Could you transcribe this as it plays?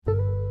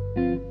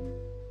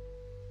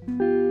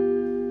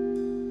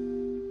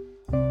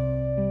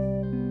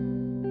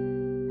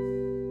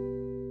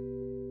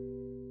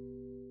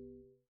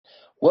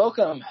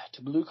Welcome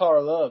to Blue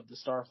Collar Love, the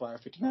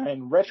Starflyer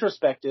 59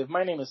 retrospective.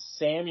 My name is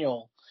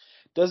Samuel.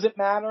 Does it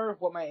matter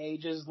what my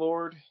age is,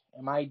 Lord?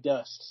 Am I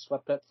dust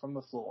swept up from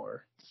the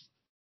floor?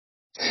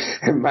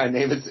 My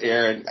name is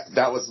Aaron.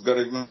 That was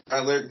going to be my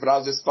lyric, but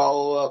I'll just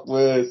follow up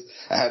with,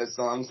 I had a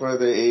song for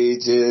the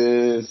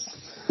ages,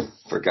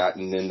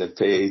 forgotten in the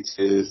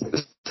pages.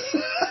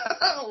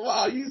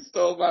 Wow, you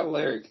stole my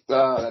lyric.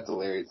 Oh, that's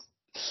hilarious.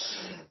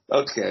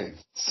 Okay.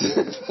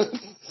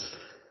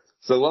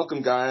 So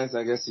welcome, guys.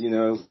 I guess,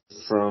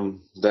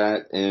 from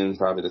that and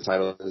probably the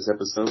title of this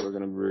episode, we're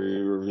going to be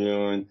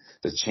reviewing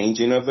The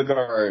Changing of the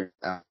Guard.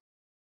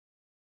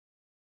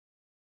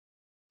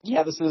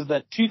 Yeah, this is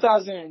the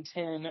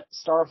 2010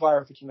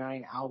 Starflyer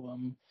 59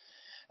 album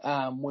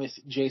with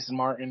Jason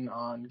Martin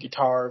on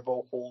guitar,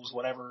 vocals,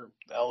 whatever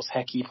else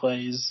heck he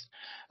plays.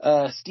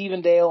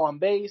 Stephen Dale on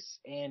bass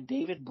and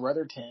David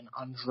Brotherton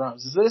on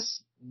drums. Is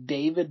this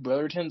David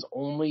Brotherton's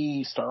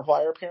only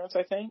Starflyer appearance,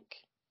 I think?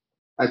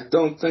 I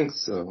don't think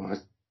so. I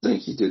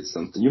think he did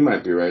something. You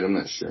might be right. I'm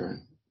not sure.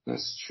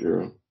 That's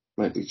true.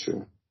 Might be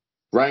true.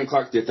 Ryan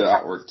Clark did the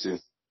artwork, too.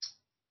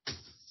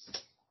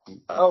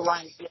 Oh,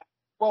 Ryan. Yeah.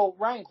 Well,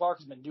 Ryan Clark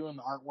has been doing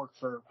the artwork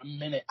for a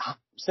minute.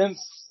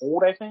 Since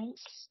Old, I think.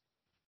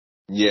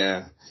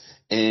 Yeah.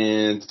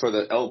 And for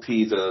the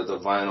LP, the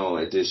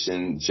vinyl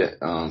edition,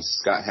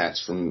 Scott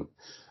Hatch from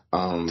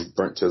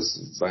Burnt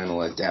Toast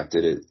Vinyl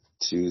adapted it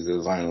to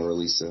the vinyl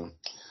release. So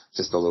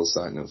just a little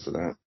side note for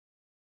that.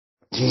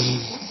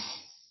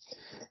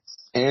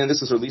 And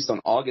this was released on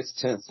August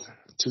 10th,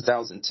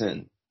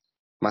 2010,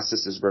 my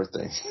sister's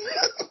birthday.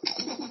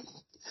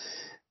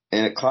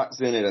 And it clocks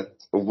in at a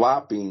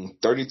whopping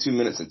 32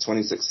 minutes and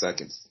 26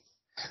 seconds.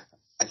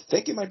 I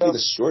think it might be the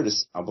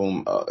shortest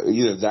album,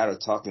 either that or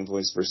talking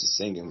voice versus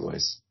singing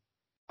voice.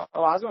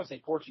 Oh, I was going to say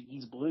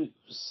Portuguese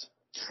Blues.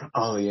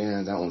 Oh,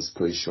 yeah, that one's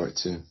pretty short,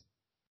 too.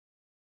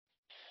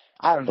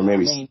 I don't know. Or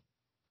maybe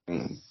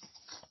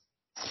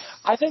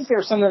I think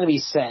there's something to be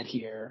said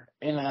here,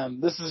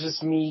 and this is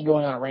just me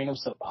going on a random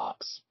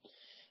soapbox.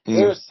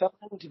 There's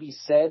something to be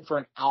said for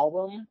an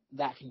album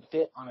that can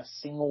fit on a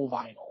single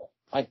vinyl.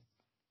 Like,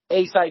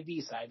 A-side,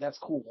 B-side, that's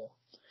cool.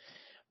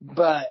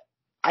 But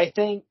I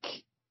think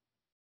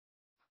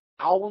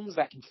albums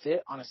that can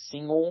fit on a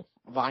single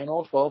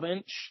vinyl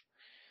 12-inch,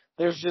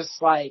 there's just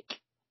like,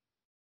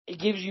 it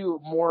gives you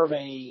more of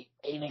an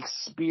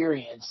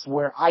experience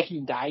where I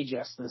can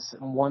digest this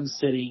in one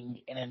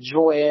sitting and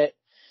enjoy it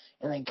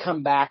and then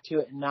come back to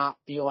it and not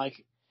feel like,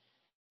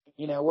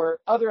 where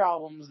other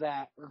albums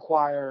that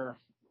require,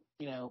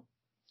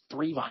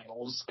 3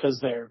 vinyls because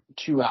they're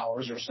 2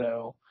 hours or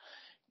so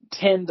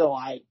tend to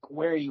like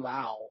wear you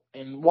out.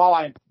 And while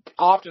I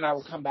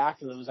will come back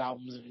to those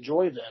albums and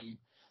enjoy them,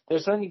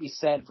 there's something to be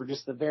said for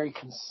just the very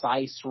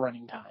concise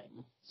running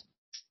time.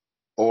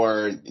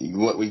 Or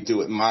what we do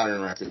with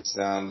modern records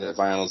now, the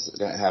vinyls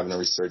having a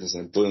resurgence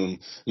and boom,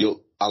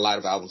 a lot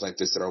of albums like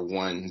this that are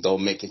one, they'll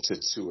make it to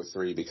 2 or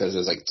 3 because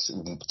there's like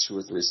two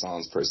or three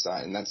songs per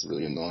side, and that's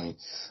really annoying.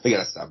 We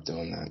gotta stop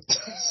doing that.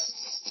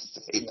 I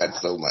hate that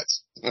so much.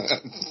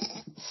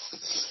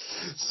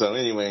 So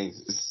anyway,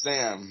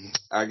 Sam,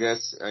 I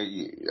guess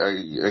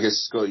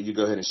you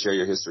go ahead and share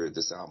your history with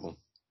this album.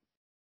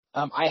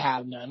 I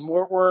have none.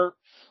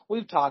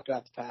 We've talked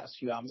about the past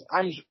few albums.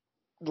 I'm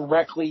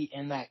directly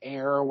in that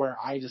era where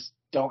I just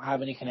don't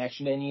have any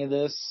connection to any of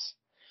this.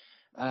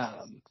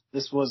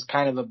 This was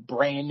kind of a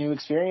brand new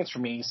experience for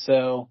me.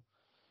 So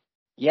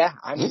yeah,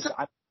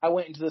 I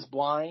went into this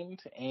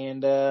blind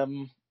and,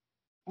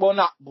 well,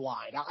 not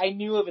blind. I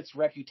knew of its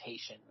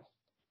reputation.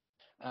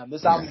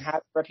 This album has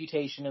a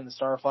reputation in the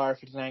Starflyer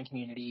 59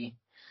 community.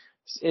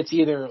 It's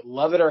either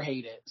love it or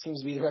hate it. Seems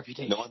to be the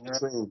reputation. No in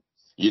between. Right?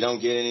 You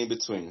don't get any in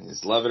between.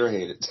 It's love it or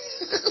hate it.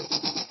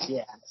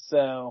 Yeah.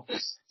 So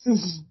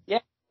yeah,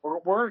 we're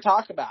going to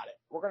talk about it.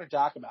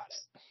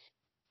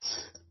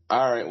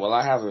 All right. Well,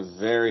 I have a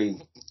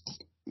very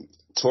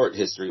short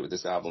history with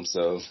this album.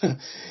 So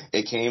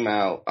it came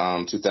out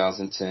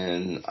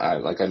 2010,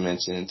 like I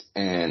mentioned,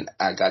 and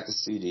I got the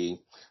CD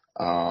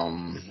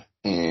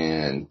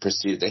and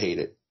proceeded to hate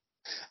it.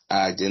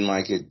 I didn't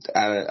like it.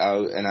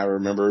 And I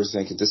remember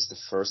thinking, this is the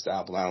first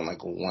album. I don't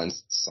like one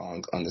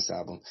song on this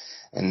album.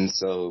 And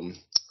so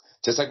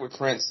just like with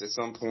Prince, at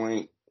some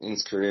point in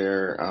his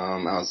career,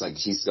 I was like,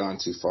 he's gone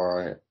too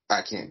far.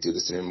 I can't do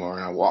this anymore.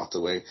 And I walked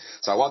away.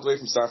 So I walked away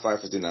from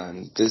Starflyer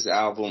 59. This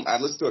album, I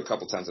listened to it a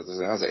couple times after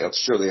that. I was like, oh,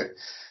 surely,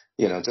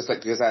 just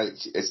like because I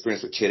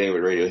experienced with Kid A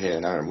with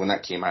Radiohead. And when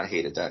that came out, I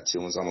hated that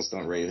too. It was almost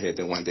on Radiohead.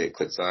 Then one day it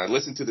clicked. So I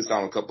listened to this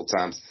album a couple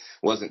times.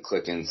 Wasn't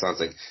clicking. So I was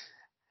like,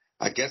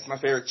 I guess my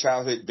favorite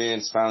childhood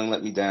bands finally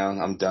let me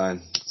down. I'm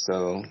done.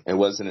 So it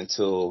wasn't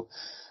until,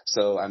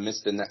 I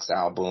missed the next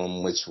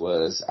album, which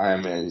was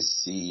Iron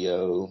Man's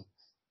CEO.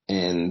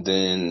 And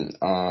then,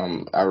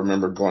 I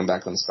remember going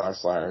back on the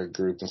Starflyer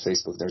group on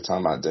Facebook. They were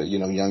talking about the,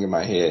 Young in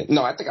My Head.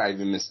 No, I think I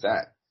even missed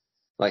that.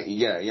 Like,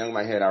 yeah, Young in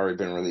My Head already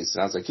been released.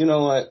 And I was like, you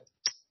know what?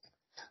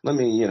 Let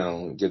me,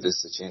 give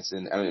this a chance.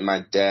 And I mean,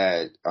 my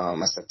dad, I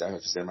stepped out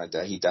here for my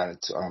dad. He died in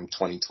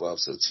 2012.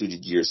 So 2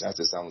 years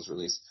after this album was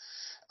released.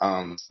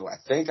 So I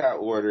think I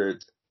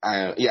ordered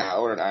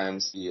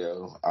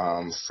IMCO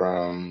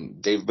from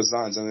Dave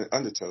Bazan's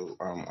Undertow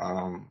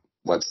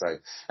website.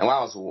 And while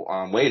I was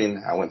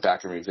waiting, I went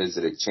back and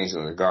revisited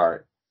Changing the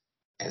Guard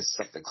and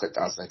stuck the clip.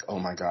 I was like, oh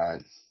my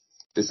God,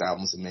 this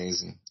album's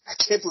amazing. I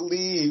can't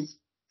believe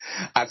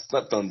I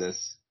slept on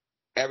this.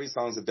 Every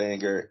song's a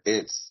banger.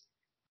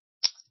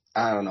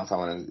 I don't know if I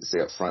want to say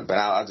up front, but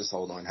I'll just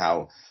hold on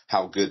how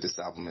good this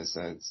album is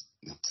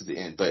to the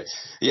end. But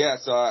yeah,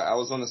 so I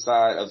was on the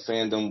side of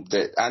fandom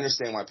that I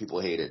understand why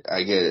people hate it.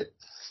 I get it.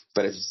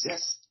 But if you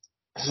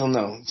I don't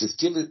know, just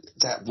give it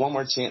that one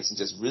more chance and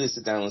just really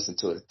sit down and listen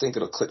to it. I think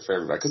it'll click for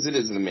everybody because it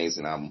is an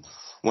amazing album.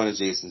 One of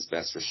Jason's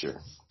best for sure.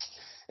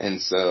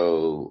 And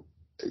so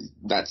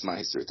that's my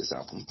history with this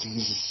album.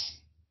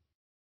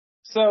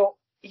 So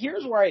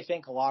here's where I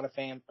think a lot of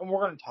fans, and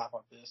we're going to talk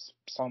about this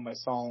song by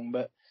song,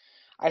 but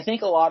I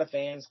think a lot of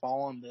fans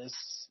fall on this.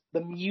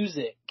 The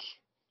music,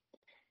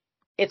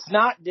 it's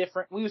not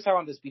different. We was talking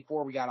about this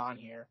before we got on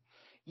here.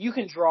 You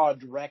can draw a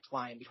direct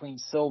line between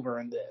Silver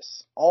and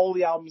this. All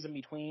the albums in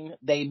between,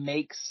 they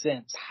make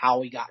sense how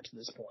we got to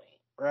this point,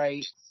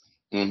 right?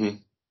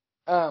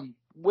 Mm-hmm.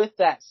 With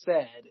that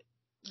said,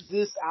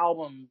 this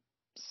album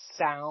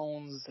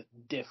sounds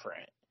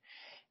different.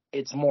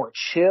 It's more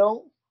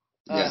chill.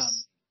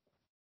 Yes.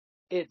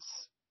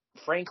 It's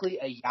frankly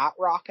a yacht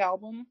rock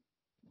album,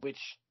 which,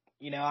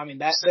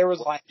 there was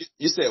like...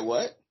 You said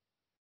what?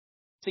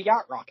 It's a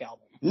yacht rock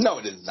album. No,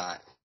 it is not.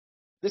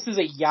 This is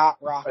a yacht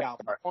rock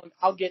album.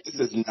 I'll get to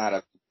this. Is not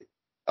a...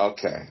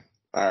 Okay.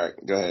 All right,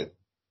 go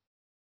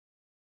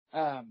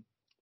ahead.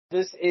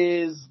 This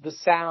is the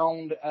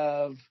sound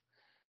of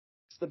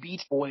the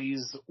Beach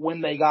Boys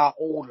when they got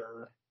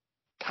older,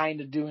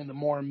 kind of doing the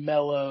more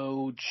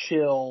mellow,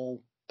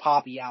 chill,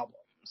 poppy albums.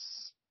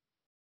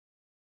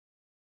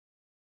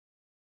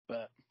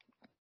 But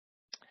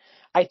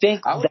I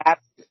think that...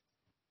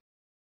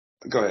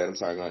 Go ahead. I'm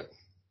sorry. Go ahead.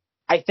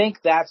 I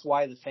think that's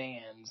why the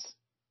fans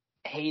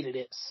hated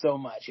it so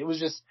much. It was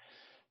just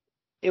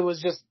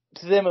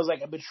to them it was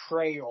like a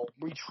betrayal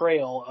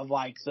of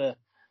like the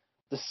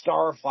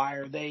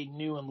Starflyer they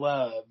knew and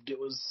loved. It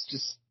was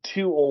just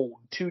too old,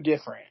 too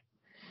different.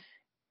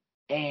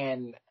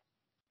 And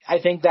I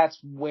think that's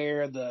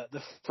where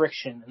the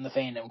friction in the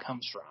fandom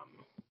comes from.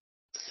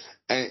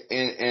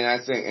 And I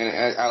think,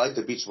 and I like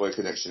the Beach Boy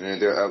connection,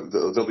 and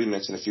they'll be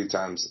mentioned a few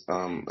times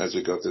as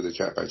we go through the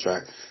track by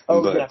track.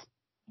 Oh, but,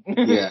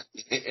 yeah,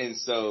 and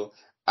so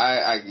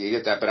I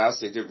get that, but I'll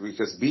say different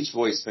because Beach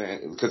Boys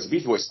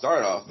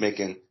started off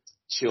making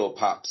chill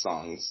pop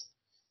songs,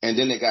 and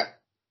then they got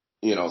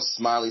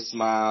Smiley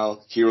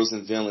Smile, Heroes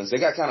and Villains. They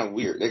got kind of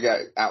weird. They got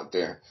out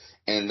there,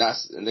 and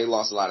they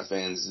lost a lot of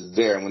fans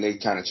there when they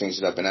kind of changed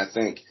it up. And I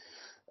think,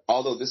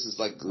 although this is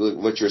like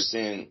what you're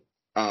saying,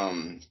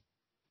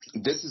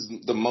 this is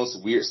the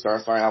most weird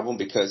Starflyer album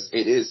because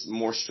it is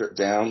more stripped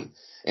down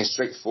and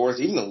straightforward.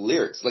 Even the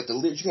lyrics,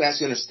 you can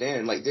actually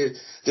understand. Like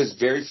there's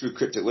very few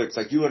cryptic lyrics.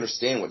 Like you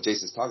understand what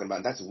Jason's talking about.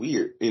 And that's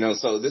weird,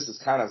 So this is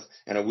kind of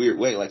in a weird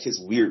way, like his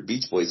weird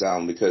Beach Boys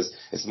album because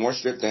it's more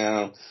stripped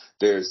down.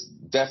 There's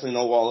definitely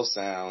no wall of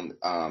sound.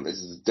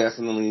 It's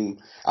definitely,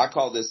 I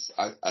call this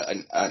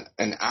an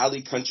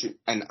island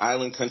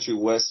country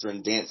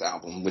western dance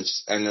album, which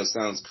I know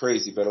sounds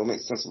crazy, but it'll make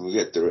sense when we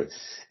get through it.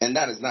 And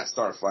that is not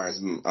Starflyer's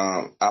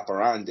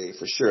operandi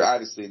for sure.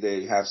 Obviously,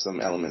 they have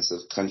some elements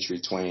of country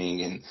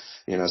twang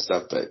and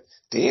stuff, but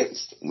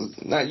dance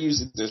not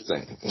usually their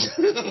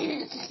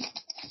thing.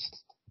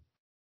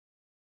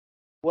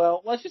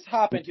 Well, let's just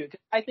hop into it.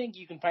 'Cause I think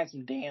you can find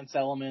some dance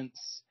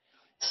elements.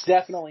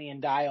 Definitely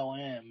in Dial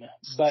M,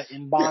 but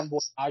in Bon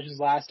Voyage's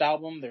last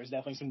album, there's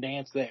definitely some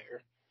dance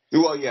there.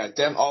 Well, yeah,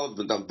 all of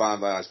the Bon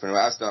Voyage, pretty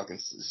much. I was talking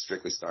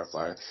strictly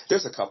Starflyer.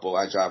 There's a couple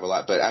I drive a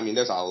lot, but I mean,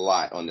 there's a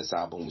lot on this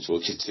album, which we'll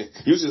get to.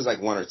 Usually it's like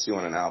one or two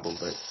on an album,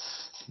 but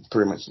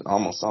pretty much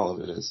almost all of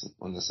it is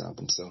on this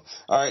album. So,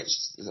 all right,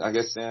 I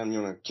guess, Sam,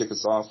 you want to kick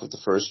us off with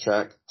the first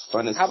track,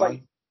 Fun is Fun? How about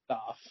you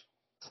off?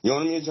 You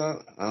want me to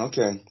jump?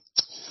 Okay.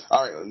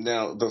 All right,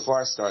 now,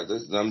 before I start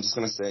this, I'm just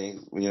going to say,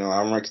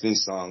 I'm ranking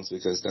these songs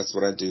because that's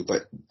what I do,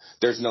 but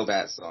there's no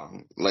bad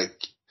song. Like,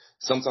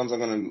 sometimes I'm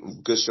going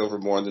to gush over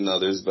more than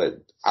others, but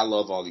I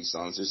love all these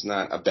songs. There's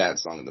not a bad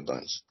song in the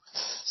bunch.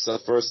 So,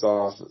 first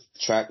off,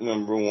 track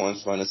number 1,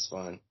 Fun is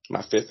Fun.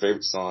 My 5th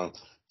favorite song,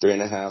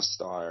 3.5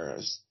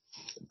 stars.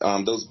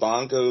 Those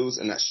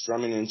bongos and that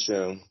strumming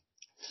intro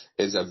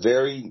is a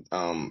very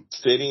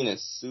fitting and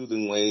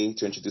soothing way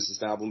to introduce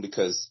this album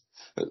because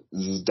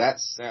that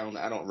sound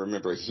I don't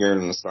remember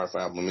hearing on the Starflyer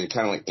album. It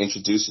kind of like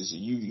introduces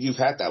you. You've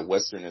had that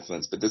Western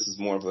influence, but this is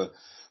more of a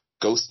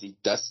ghosty,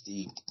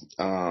 dusty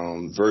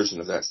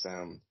version of that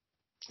sound.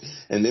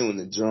 And then when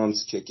the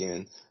drums kick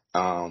in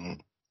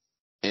and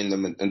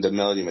the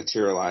melody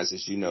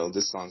materializes,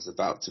 this song's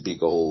about to be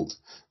gold.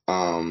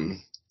 The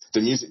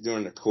music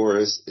during the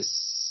chorus is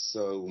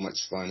so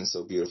much fun and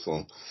so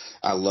beautiful.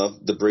 I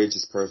love the bridge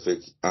is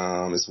perfect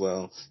as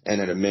well. And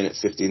at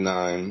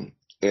 1:59.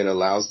 It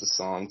allows the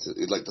song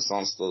the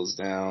song slows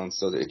down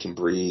so that it can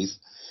breathe.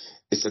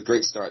 it's a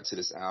great start to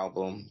this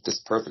album, this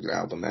perfect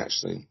album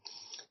actually.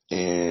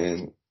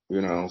 And,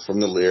 from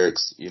the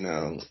lyrics,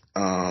 well,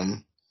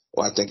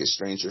 I think it's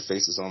Stranger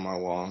Faces on My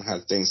Wall, how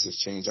things have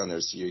changed, I'll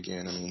never see you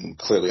again. I mean,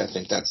 clearly I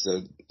think that's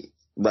a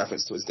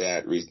reference to his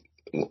dad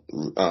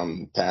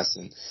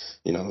passing,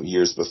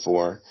 years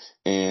before.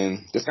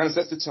 And this kind of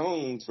sets the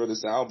tone for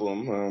this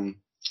album,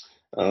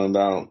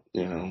 about,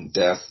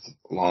 death,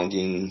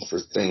 longing for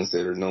things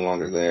that are no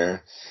longer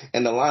there.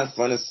 And the line,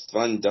 fun is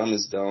fun, dumb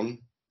is dumb,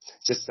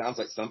 just sounds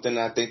like something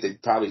I think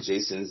that probably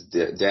Jason's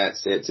dad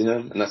said to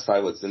him, and that's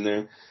probably what's in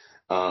there.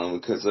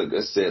 Because like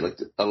I said, like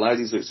a lot of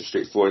these lyrics are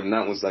straightforward, and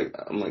that was like,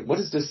 I'm like, what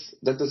is this?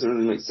 That doesn't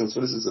really make sense.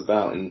 What is this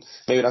about? And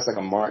maybe that's like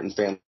a Martin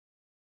family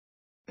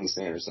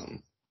saying or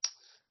something.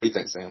 What do you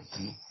think, Sam?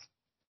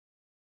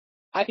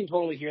 I can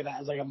totally hear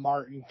that as like a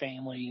Martin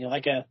family,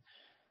 like a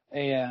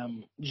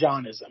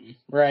Johnism,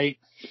 right?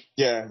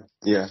 Yeah.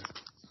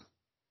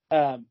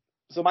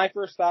 So my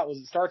first thought was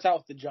it starts out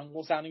with the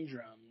jungle sounding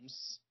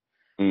drums.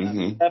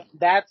 Mm-hmm.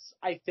 That's,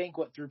 I think,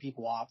 what threw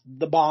people off.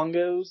 The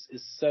bongos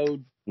is so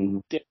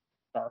different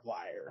from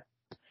Starflyer.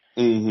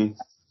 Mm-hmm.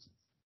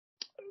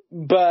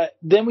 But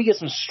then we get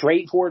some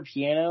straightforward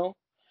piano.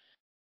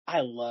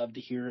 I love to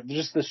hear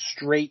just the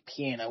straight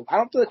piano. I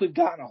don't feel like we've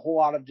gotten a whole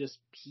lot of just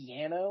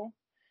piano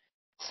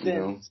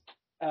since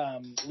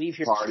Leave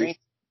Here Party.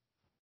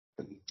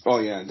 Oh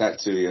yeah, that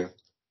too, yeah.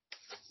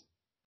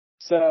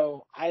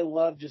 So I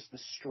love just the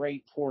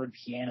straightforward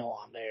piano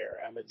on there.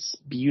 It's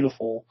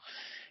beautiful.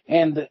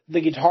 And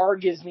the guitar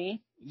gives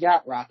me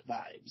yacht rock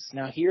vibes.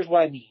 Now here's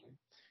what I mean.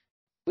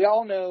 We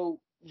all know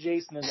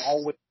Jason has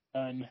always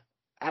done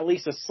at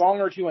least a song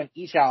or two on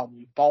each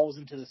album falls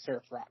into the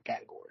surf rock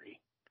category.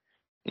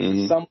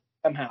 Mm-hmm.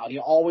 Somehow. He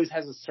always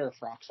has a surf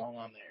rock song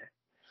on there.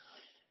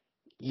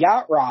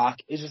 Yacht rock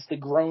is just the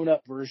grown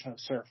up version of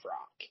surf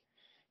rock.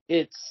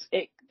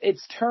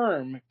 Its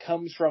term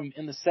comes from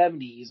in the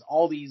 70s,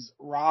 all these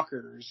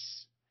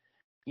rockers,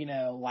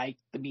 like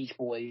the Beach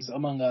Boys,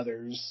 among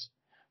others,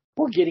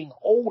 were getting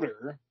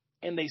older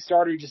and they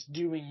started just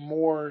doing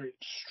more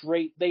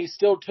straight. They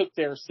still took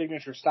their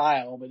signature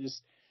style, but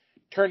just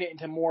turned it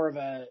into more of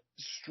a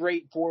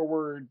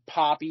straightforward,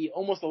 poppy,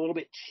 almost a little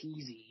bit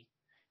cheesy.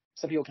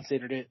 Some people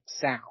considered it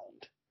sound.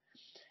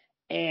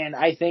 And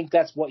I think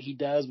that's what he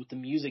does with the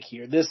music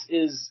here. This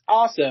is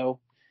also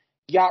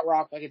yacht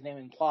rock, like its name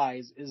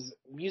implies, is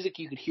music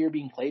you could hear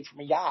being played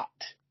from a yacht.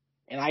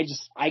 And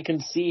I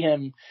can see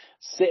him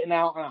sitting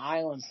out on an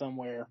island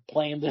somewhere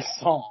playing this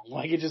song.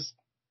 Like, it just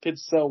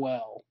fits so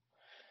well.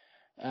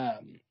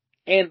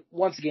 And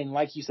once again,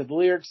 like you said, the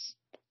lyrics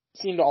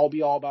seem to all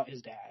be all about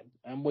his dad,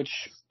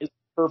 which is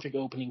a perfect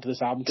opening to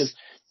this album, because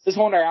this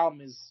whole entire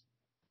album is,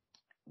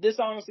 this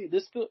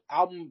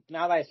album,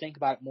 now that I think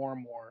about it more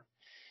and more,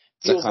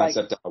 it's a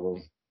concept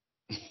album.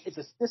 It's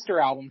a sister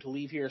album to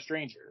Leave Here a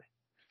Stranger.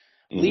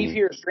 Mm-hmm. Leave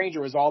Here a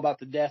Stranger was all about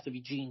the death of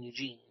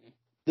Eugene.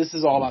 This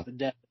is all about the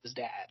death of his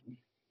dad.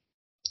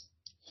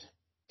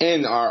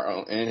 And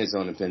his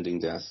own impending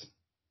death.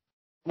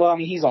 Well, I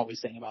mean, he's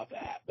always saying about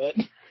that, but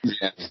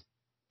yeah.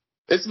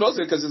 It's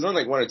mostly because there's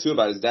only like one or two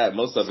about his dad.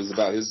 Most of it is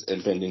about his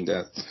impending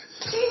death.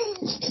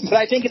 But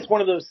I think it's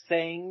one of those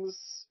things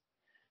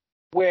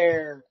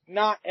where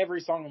not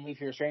every song on Leave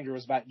Here a Stranger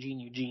was about Gene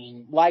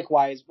Eugene.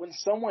 Likewise, when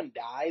someone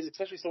dies,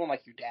 especially someone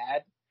like your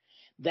dad,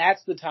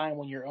 that's the time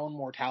when your own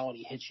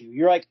mortality hits you.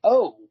 You're like,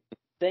 oh,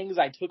 things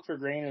I took for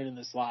granted in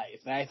this life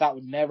that I thought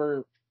would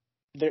never,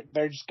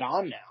 they're just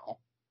gone now.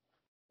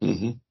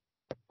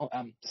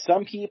 Mm-hmm.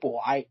 Some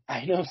people, I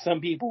know some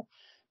people,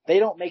 they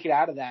don't make it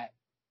out of that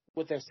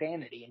with their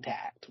sanity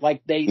intact.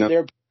 Like their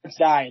parents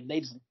die and they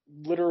just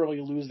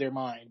literally lose their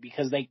mind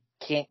because they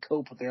can't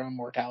cope with their own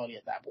mortality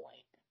at that point.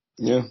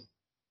 Yeah.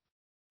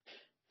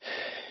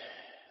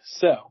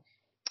 So,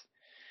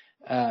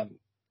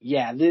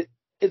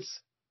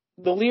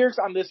 the lyrics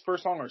on this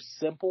first song are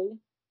simple,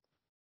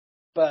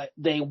 but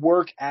they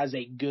work as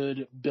a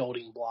good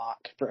building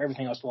block for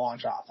everything else to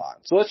launch off on.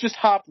 So let's just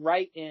hop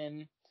right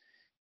in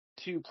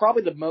to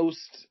probably the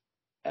most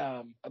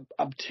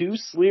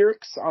obtuse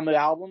lyrics on the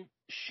album,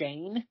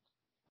 Shane.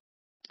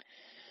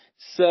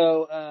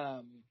 So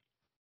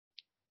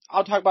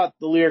I'll talk about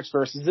the lyrics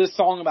first. Is this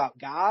song about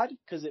God?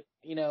 Because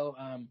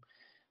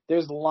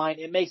there's the line,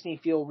 it makes me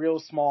feel real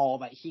small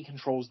that he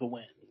controls the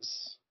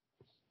winds.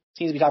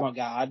 Seems to be talking about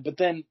God. But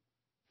then,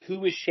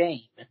 who is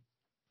Shane?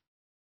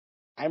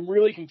 I'm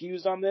really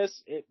confused on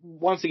this.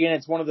 Once again,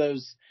 it's one of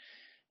those,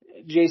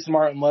 Jason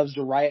Martin loves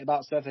to write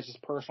about stuff that's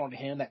just personal to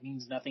him that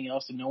means nothing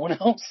else to no one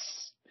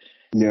else.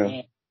 Yeah.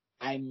 And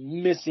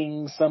I'm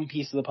missing some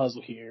piece of the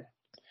puzzle here.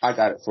 I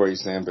got it for you,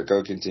 Sam, but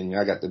go continue.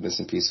 I got the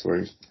missing piece for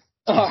you.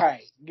 All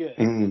right, good.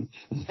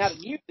 Mm-hmm. Now the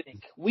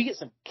music, we get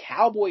some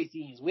cowboy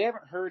themes. We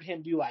haven't heard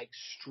him do like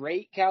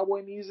straight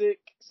cowboy music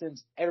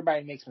since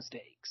Everybody Makes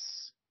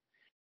Mistakes.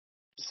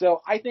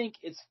 So I think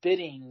it's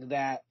fitting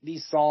that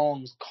these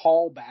songs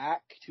call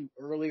back to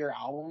earlier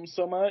albums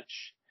so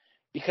much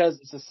because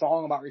it's a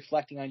song about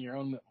reflecting on your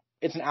own.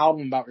 It's an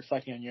album about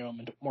reflecting on your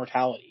own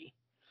mortality.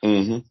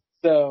 Mm-hmm.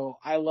 So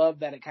I love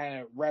that it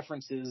kind of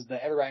references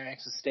the Everybody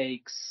Makes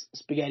Mistakes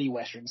spaghetti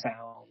western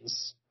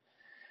sounds.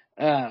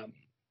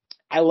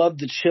 I love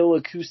the chill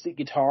acoustic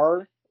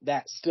guitar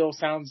that still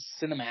sounds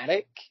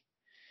cinematic.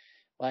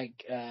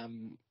 Like,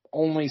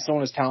 only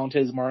someone as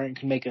talented as Martin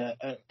can make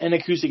an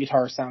acoustic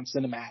guitar sound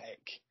cinematic.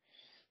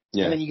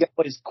 Yeah. And then you got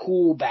these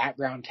cool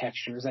background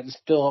textures that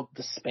just fill up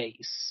the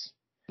space.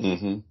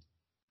 Mm-hmm.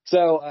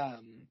 So,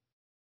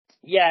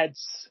 yeah,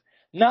 it's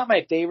not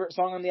my favorite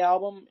song on the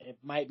album. It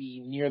might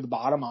be near the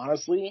bottom,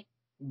 honestly,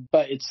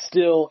 but it's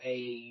still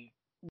a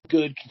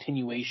good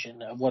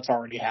continuation of what's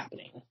already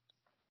happening.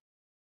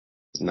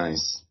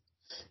 Nice.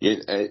 Yeah,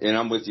 and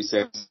I'm with you,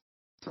 Sam.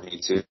 For me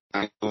too.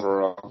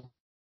 Overall,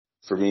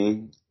 for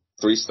me,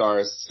 3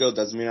 stars. Still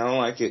doesn't mean I don't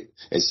like it.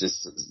 It's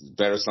just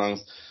better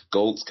songs.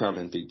 Gold's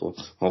coming, people.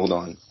 Hold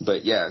on.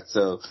 But yeah,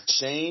 so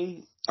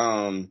Shane.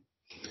 There's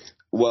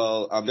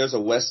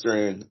a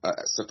Western.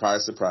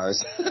 Surprise,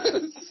 surprise.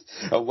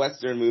 A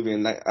Western movie.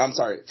 I'm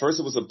sorry. First,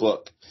 it was a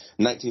book,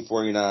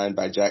 1949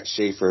 by Jack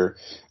Schaefer,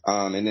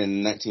 and then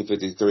in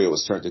 1953 it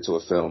was turned into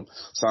a film.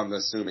 So I'm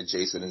assuming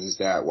Jason and his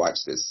dad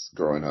watched this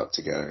growing up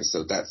together.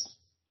 So that's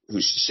who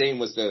Shane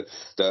was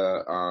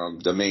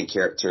the main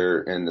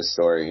character in the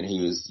story, and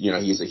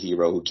he's a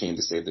hero who came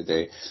to save the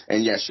day.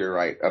 And yes, you're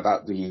right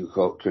about the He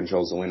Who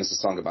Controls the Wind. It's a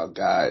song about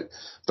God,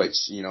 but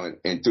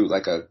and through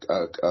like a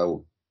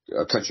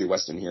country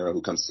western hero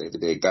who comes to save the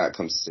day, God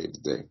comes to save the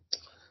day.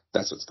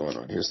 That's what's going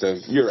on here. So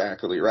you're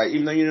accurately right,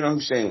 even though you didn't know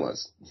who Shane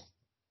was.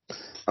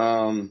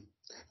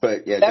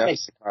 But yeah,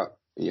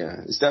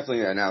 it's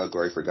definitely an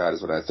allegory for God,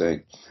 is what I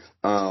think.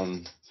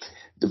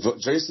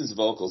 Jason's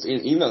vocals,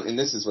 and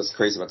this is what's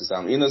crazy about this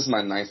album. Even though this is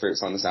my 9th favorite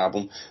song on this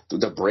album,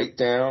 the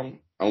breakdown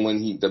and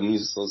when the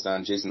music slows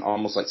down, Jason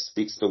almost like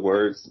speaks the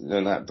words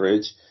in that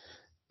bridge.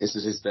 This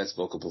is his best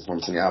vocal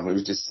performance in the album.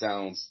 It just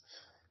sounds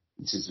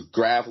just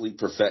gravelly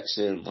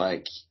perfection.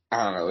 Like,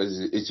 I don't know,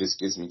 it just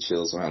gives me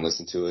chills when I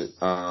listen to it.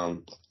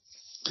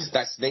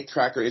 That snake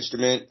tracker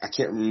instrument, I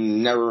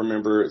never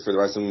remember it for the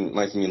rest of my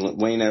life.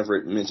 Wayne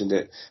Everett mentioned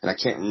it, and I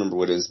can't remember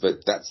what it is,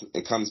 but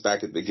it comes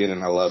back at the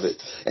beginning. I love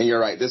it. And you're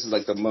right, this is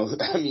like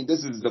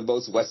this is the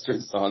most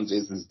Western song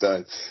Jason's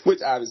done,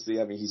 which obviously,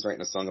 he's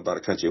writing a song about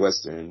a country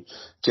Western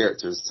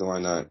character, so why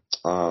not?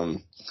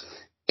 And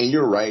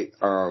you're right,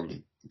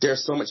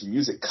 there's so much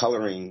music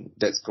coloring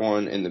that's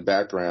going in the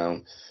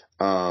background.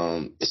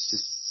 It's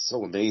just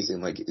so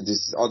amazing. Like,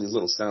 this, all these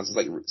little sounds. It's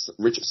like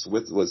Richard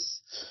Swift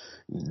was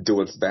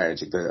doing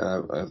magic.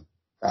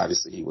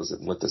 Obviously, he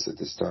wasn't with us at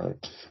this time.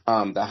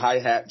 The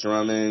hi-hat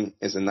drumming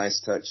is a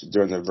nice touch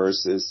during the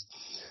verses.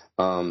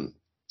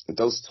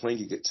 Those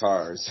twangy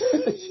guitars.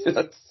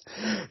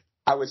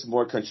 I wish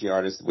more country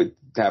artists would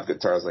have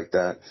guitars like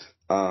that.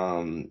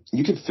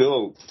 You can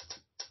feel,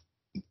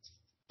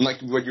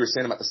 like what you were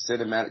saying about the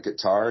cinematic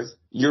guitars.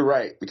 You're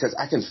right, because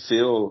I can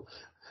feel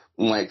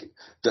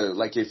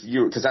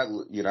because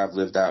I've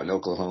lived out in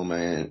Oklahoma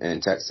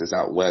and Texas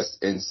out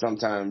west, and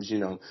sometimes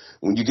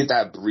when you get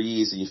that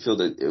breeze and you feel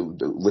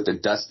with the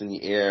dust in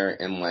the air,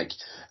 and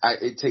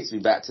it takes me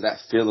back to that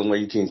feeling where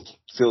you can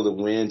feel the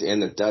wind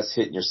and the dust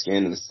hitting your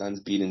skin and the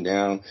sun's beating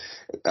down.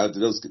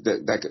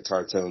 That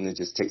guitar tone, it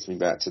just takes me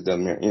back to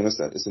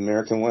it's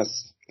American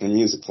West in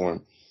music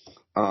form.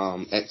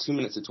 At 2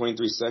 minutes and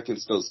 23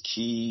 seconds, those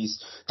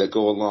keys that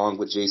go along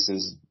with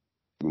Jason's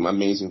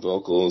amazing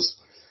vocals.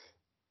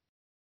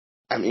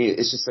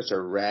 It's just such a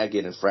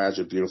ragged and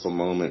fragile, beautiful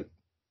moment.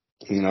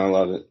 I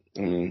love it.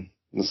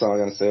 That's all I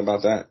got to say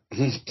about that.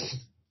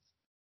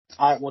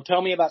 All right, well,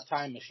 tell me about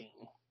Time Machine.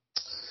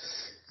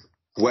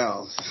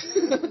 Well,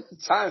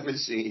 Time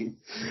Machine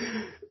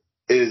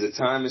is a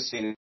time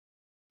machine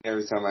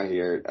every time I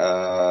hear it.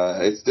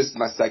 This is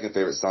my 2nd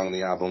favorite song on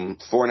the album,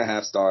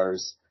 4.5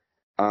 stars.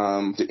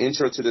 The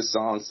intro to this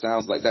song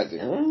sounds like that.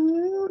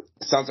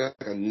 It sounds like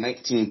a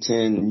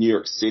 1910 New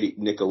York City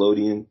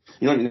Nickelodeon.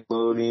 You know what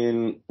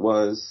Nickelodeon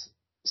was,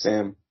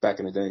 Sam, back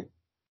in the day?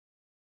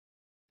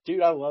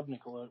 Dude, I love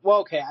Nickelodeon. Well,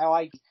 okay,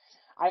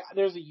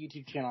 there's a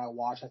YouTube channel I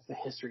watch that's the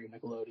history of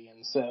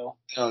Nickelodeon, so.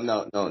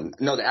 No,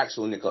 the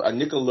actual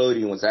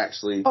Nickelodeon was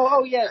actually.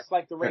 Oh, yes,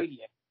 like the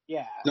radio.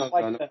 Yeah. No,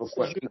 it was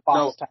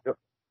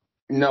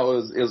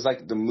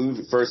like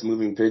the first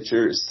moving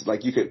pictures.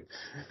 Like you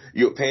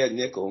would pay a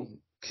nickel,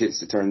 kids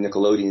to turn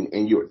Nickelodeon,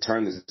 and you would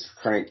turn this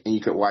crank, and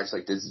you could watch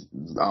like this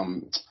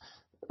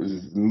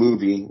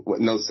movie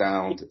with no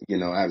sound,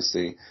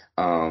 obviously.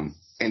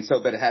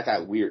 But it had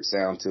that weird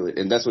sound to it,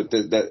 and that's what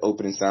that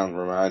opening sound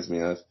reminds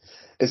me of.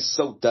 It's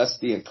so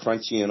dusty and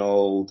crunchy and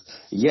old,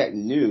 yet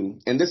new.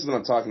 And this is what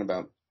I'm talking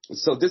about.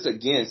 So this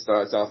again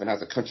starts off and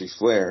has a country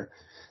flair,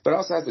 but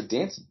also has a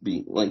dance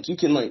beat. Like you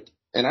can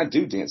and I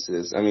do dance to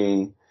this.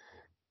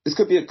 This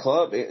could be a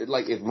club.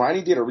 Like if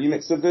Ronnie did a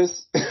remix of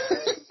this,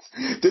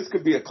 this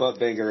could be a club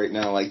banger right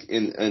now. Like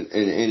in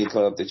any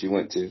club that you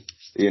went to,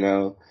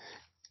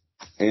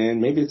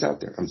 And maybe it's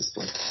out there. I'm just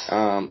playing.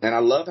 And I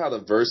love how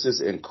the verses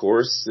and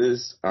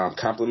choruses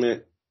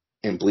complement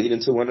and bleed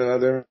into one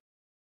another.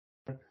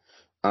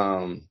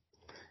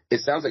 It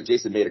sounds like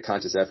Jason made a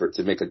conscious effort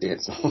to make a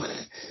dance song,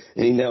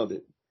 and he nailed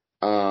it.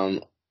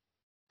 Um,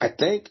 I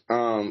think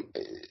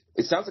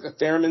it sounds like a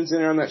theremin's in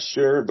there. I'm not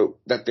sure, but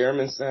that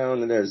theremin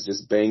sound in there is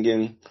just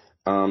banging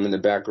in the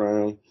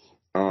background.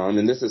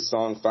 And this is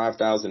song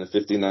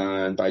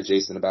 5059 by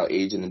Jason about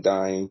aging and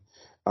dying.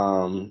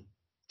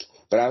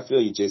 But I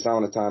feel you, Jason. I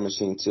want a time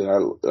machine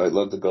too. I'd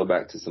love to go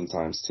back to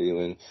sometimes too.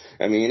 And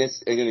I mean,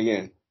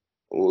 again,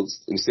 well,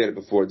 we said it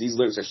before. These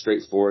lyrics are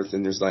straightforward,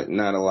 and there's like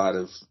not a lot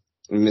of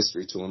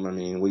mystery to them. I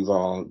mean, we've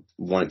all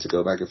wanted to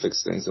go back and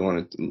fix things and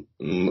wanted to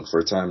look for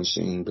a time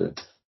machine, but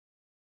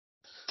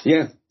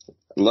yeah,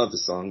 I love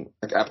this song.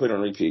 I put it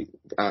on repeat.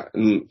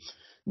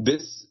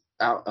 This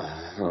out.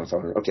 I don't know if I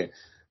okay.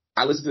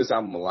 I listen to this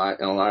album a lot,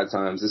 and a lot of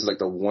times this is like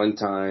the one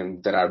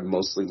time that I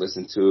mostly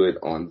listen to it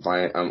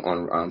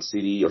on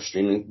CD or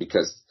streaming,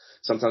 because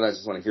sometimes I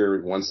just want to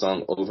hear one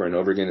song over and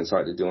over again. It's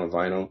hard to do on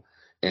vinyl,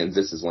 and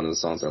this is one of the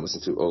songs I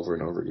listen to over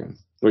and over again.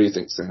 What do you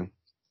think, Sam?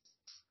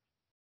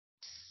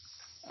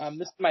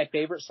 This is my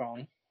favorite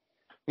song.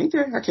 Okay,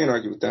 I can't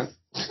argue with that.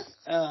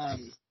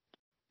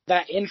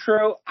 That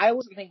intro, I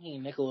wasn't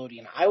thinking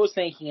Nickelodeon. I was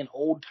thinking an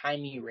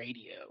old-timey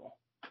radio.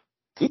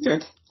 Okay.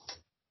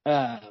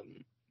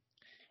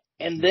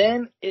 And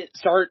then it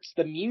starts,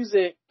 the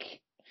music.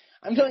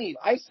 I'm telling you,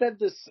 I've said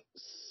this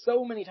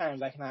so many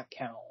times I cannot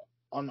count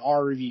on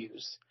our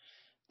reviews.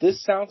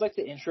 This sounds like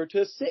the intro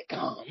to a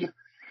sitcom.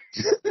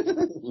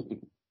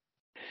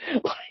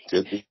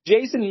 Like,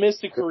 Jason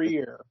missed a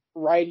career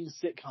writing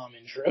sitcom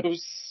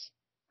intros.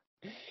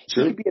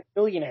 True. He could be a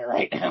millionaire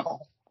right now.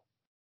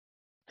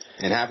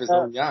 And have his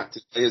own yacht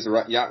to play his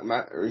yacht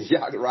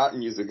rock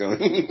music on.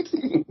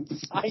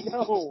 I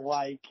know,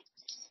 like,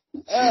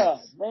 oh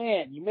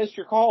man, you missed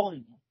your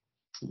calling.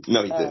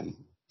 No, he didn't.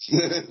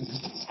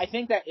 I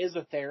think that is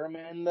a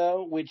theremin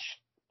though, which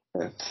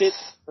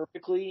fits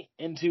perfectly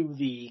into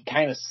the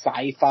kind of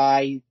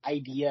sci-fi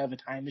idea of a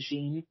time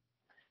machine.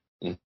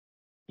 Mm.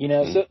 You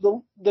know,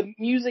 so the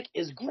music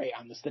is great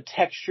on this. The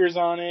textures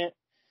on it,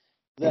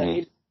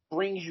 it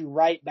brings you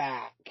right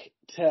back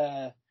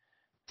to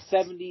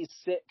 70s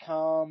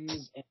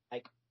sitcoms and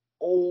like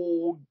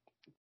old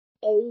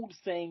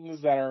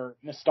things that are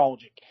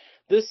nostalgic.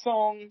 This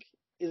song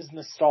is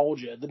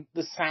nostalgia.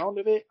 The sound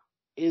of it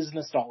is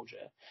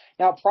nostalgia.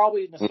 Now,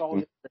 probably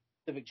nostalgia for a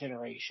specific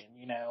generation,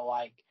 you know,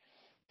 like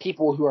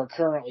people who are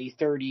currently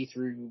 30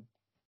 through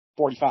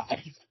 45.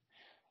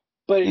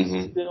 But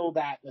it's still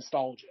that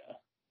nostalgia.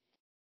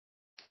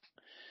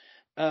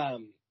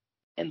 And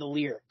the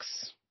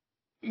lyrics.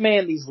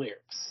 Man, these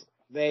lyrics.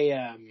 They,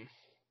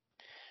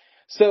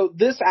 so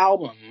this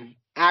album,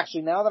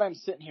 actually, now that I'm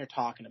sitting here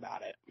talking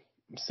about it,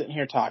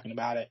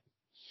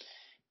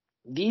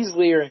 these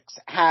lyrics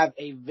have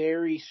a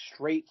very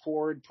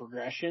straightforward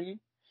progression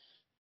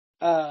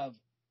of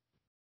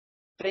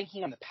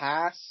thinking on the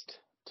past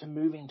to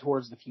moving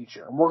towards the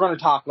future. And we're going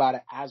to talk about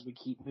it as we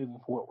keep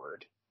moving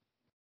forward.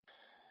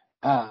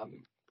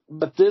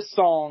 But this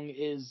song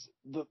is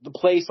the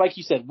place, like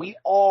you said, we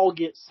all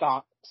get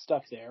stuck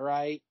there,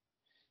 right?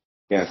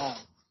 Yeah.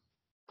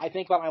 I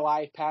think about my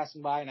life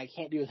passing by and I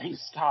can't do a thing to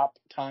stop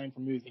time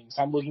from moving.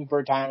 So I'm looking for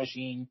a time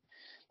machine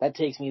that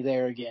takes me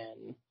there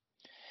again.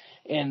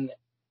 And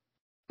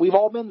we've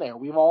all been there.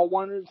 We've all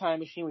wanted a time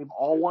machine. We've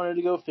all wanted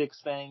to go fix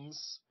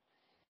things.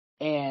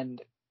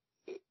 And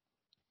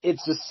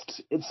it's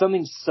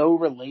something so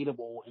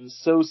relatable and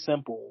so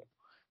simple.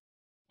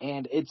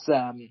 And it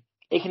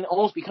can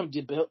almost become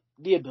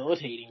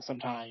debilitating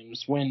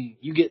sometimes when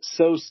you get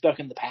so stuck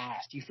in the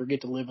past, you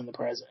forget to live in the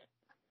present.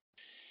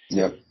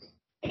 Yep.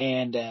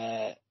 And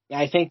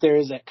I think there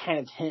is a kind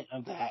of hint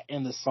of that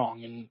in the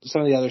song, and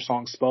some of the other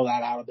songs spell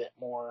that out a bit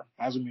more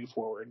as we move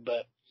forward.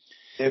 But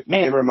it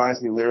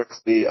reminds me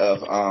lyrically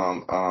of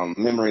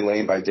Memory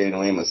Lane by Jay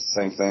Lamos.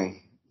 Same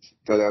thing.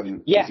 Go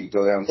down. If you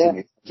go down to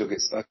me, you'll get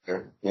stuck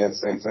there. Yeah,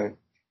 same thing.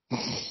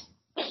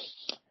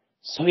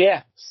 So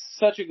yeah,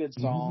 such a good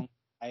song.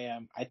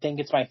 I think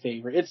it's my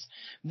favorite.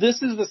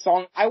 This is the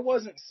song. I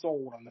wasn't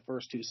sold on the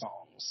first two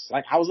songs.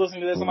 Like, I was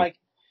listening to this, I'm like,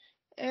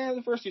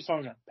 the first two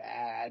songs aren't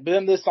bad. But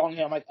then this song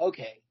here, I'm like,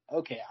 okay,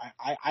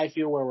 I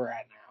feel where we're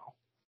at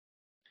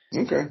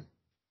now. Okay.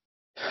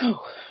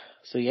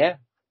 So yeah.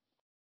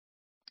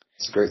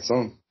 It's a great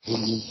song.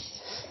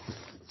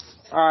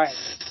 All right.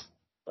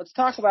 Let's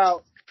talk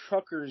about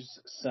Trucker's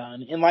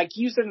Son. And like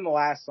you said in the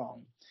last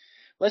song,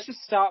 let's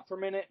just stop for a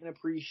minute and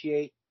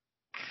appreciate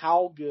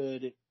how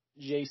good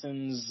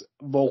Jason's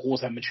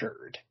vocals have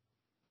matured.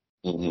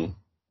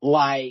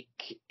 Like,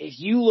 if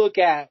you look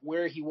at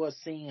where he was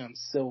singing on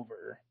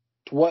Silver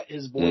to what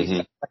his voice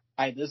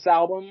by this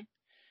album,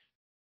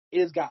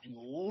 it has gotten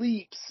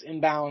leaps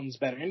and bounds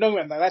better. And don't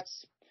get me wrong,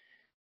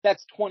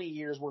 that's 20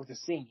 years worth of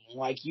singing.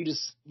 Like,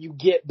 you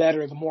get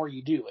better the more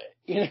you do it,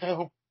 you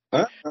know?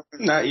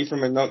 Not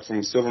Ephraim McNutt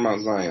from Silver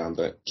Mount Zion,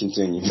 but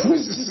continue.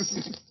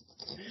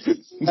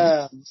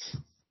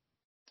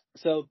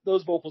 So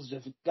those vocals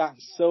have gotten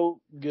so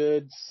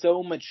good,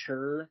 so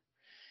mature.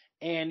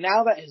 And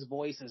now that his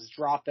voice has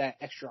dropped that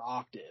extra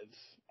octave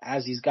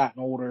as he's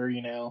gotten older,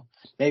 you know,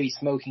 maybe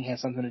smoking has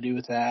something to do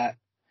with that.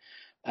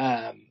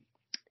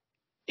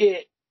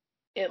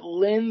 it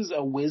lends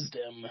a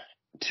wisdom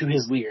to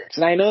his lyrics.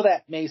 And I know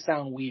that may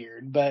sound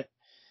weird, but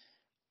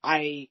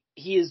he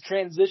has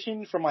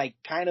transitioned from like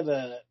kind of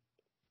a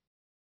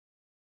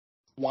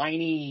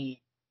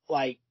whiny,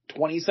 like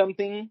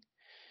 20-something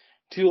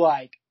to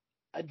like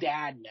a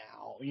dad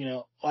now, you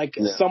know, like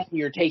someone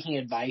you're taking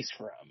advice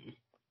from.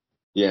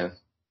 Yeah.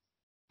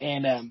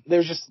 And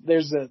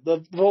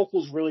the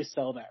vocals really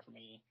sell that for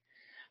me.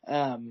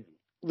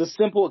 The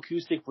simple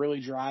acoustic really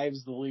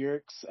drives the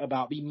lyrics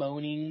about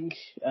bemoaning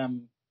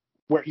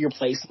where your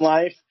place in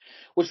life,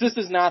 which this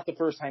is not the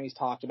first time he's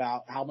talked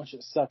about how much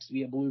it sucks to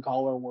be a blue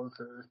collar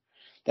worker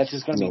that's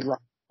just going to be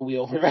grinding the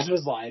wheel for the rest of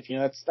his life. You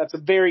know, that's a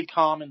very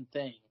common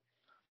thing.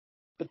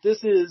 But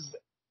this is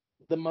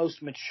the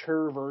most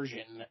mature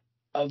version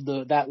of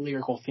that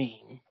lyrical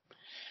theme.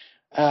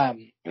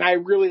 And I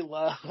really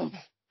love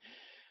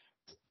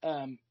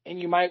and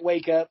you might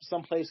wake up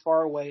someplace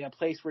far away, a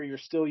place where you're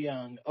still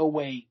young. Oh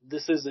wait,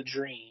 this is a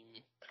dream.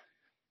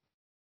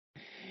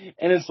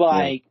 And it's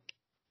like,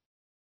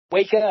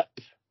 wake up.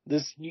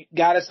 You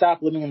gotta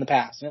stop living in the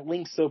past. And it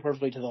links so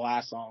perfectly to the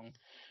last song.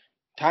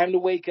 Time to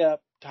wake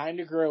up, time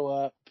to grow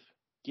up,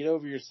 get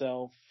over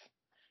yourself.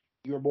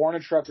 You were born a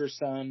trucker's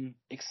son,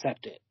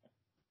 accept it.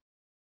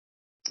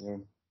 Yeah.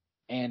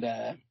 And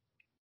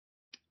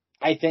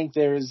I think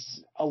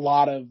there's a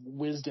lot of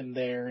wisdom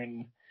there,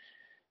 and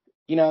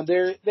you know,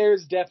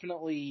 there's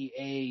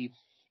definitely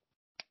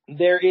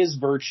there is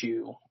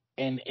virtue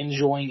in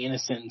enjoying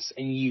innocence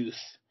and youth,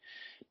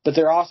 but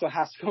there also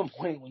has to come a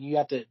point when you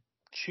have to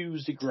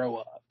choose to grow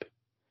up.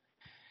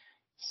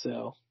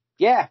 So,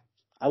 yeah,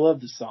 I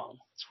love this song.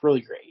 It's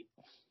really great.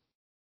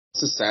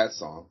 It's a sad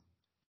song.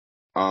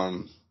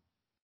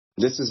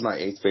 This is my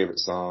 8th favorite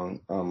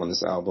song on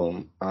this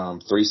album.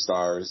 3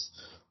 stars.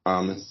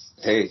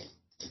 Hey,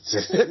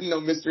 no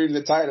mystery in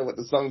the title what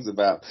the song's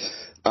about.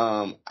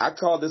 I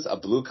call this a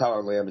blue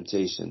collar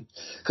lamentation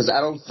because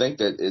I don't think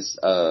that it's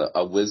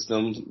a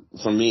wisdom.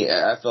 For me,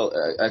 I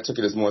took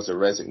it as more as a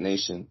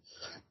resignation.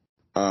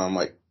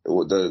 Like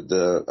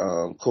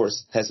the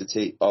course,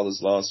 hesitate, all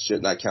this loss,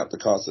 should not count the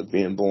cost of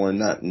being born,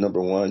 not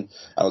number one.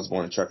 I was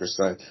born a trucker's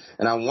son.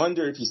 And I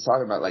wonder if he's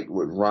talking about like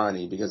with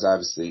Ronnie, because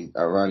obviously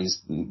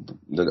Ronnie's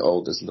the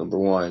oldest, number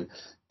one.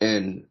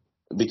 And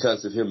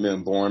because of him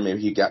being born,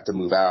 maybe he got to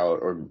move out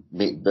or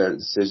make better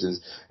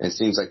decisions. And it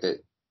seems like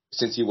that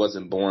since he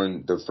wasn't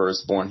born, the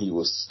firstborn, he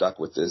was stuck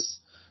with this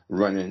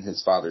running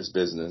his father's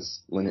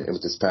business. When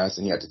with his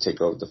passing, he had to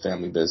take over the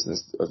family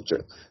business of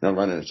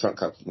running a truck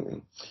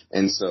company.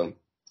 And so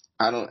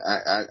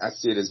I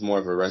see it as more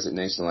of a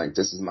resignation, like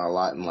this is my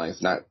lot in life,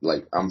 not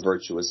like I'm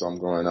virtuous, so I'm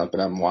growing up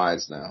and I'm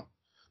wise now,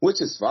 which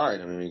is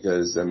fine. I mean,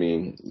 because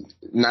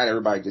not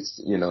everybody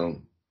gets,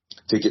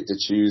 to get to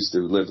choose to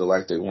live the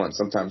life they want.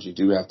 Sometimes you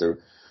do have to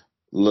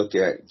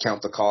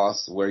count the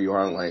costs, where you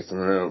are in life,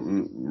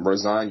 and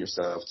resign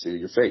yourself to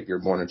your fate. You're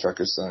born a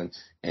trucker's son,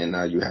 and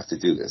now you have to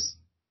do this.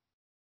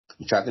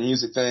 You tried the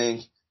music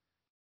thing.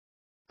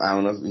 I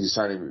don't know if he's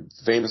trying to be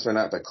famous or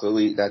not, but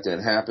clearly that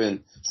didn't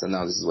happen. So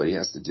now this is what he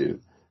has to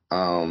do.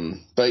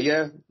 But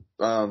yeah,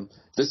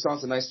 this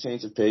song's a nice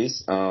change of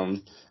pace. I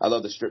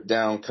love the stripped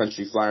down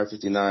country Flyer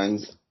 59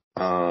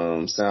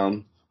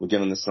 sound we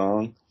get on the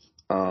song.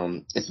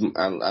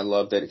 I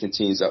love that it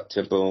continues up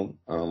tempo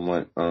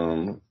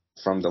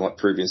from the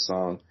previous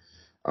song.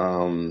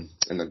 And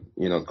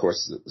of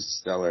course,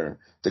 stellar.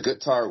 The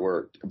guitar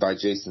work by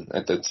Jason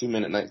at the 2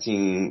 minute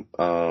 19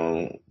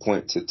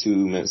 point to 2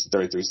 minutes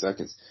 33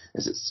 seconds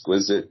is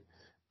exquisite.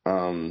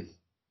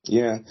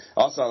 Yeah.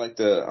 Also, I like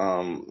the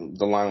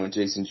line when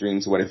Jason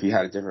dreams, what if he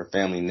had a different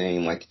family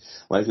name? Like,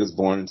 what if he was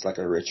born into like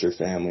a richer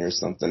family or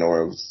something,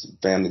 or a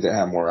family that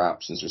had more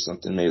options or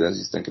something? Maybe that's what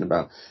he's thinking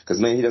about. Because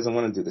maybe he doesn't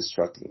want to do this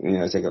truck, take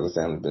over the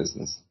family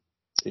business.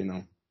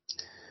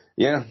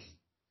 Yeah.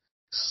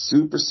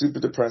 Super,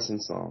 super depressing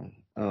song.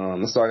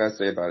 That's all I gotta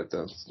say about it,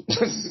 though.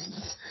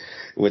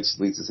 Which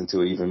leads us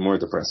into an even more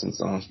depressing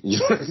song. You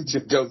want to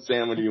go,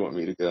 Sam, or do you want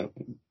me to go?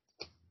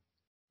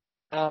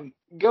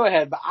 Go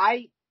ahead, but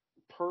I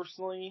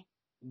personally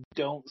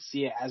don't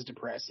see it as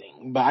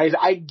depressing. But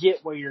I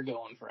get where you're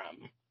going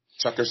from.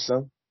 Trucker's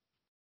Son?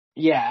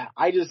 Yeah,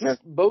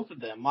 both of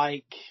them,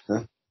 like,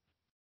 huh?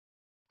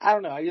 I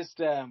don't know,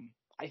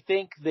 I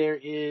think there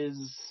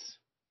is,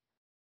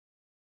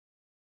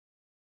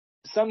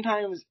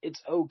 sometimes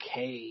it's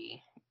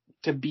okay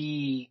to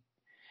be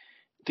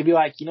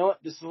like, you know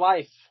what, this is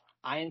life.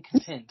 I am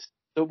content,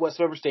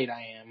 whatsoever state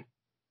I am.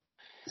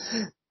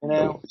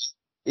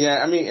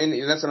 Yeah, and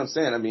that's what I'm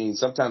saying.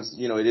 Sometimes,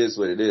 it is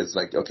what it is.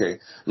 Like, okay,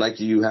 like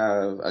you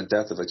have a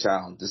death of a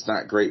child. It's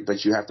not great,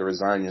 but you have to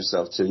resign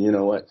yourself to, you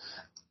know what,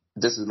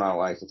 this is my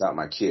life without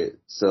my kid.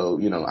 So,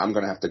 I'm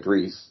going to have to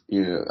grieve.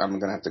 I'm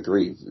going to have to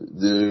grieve.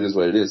 It is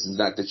what it is. It's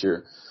not that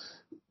you're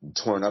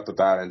torn up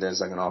about it and then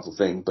it's like an awful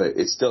thing, but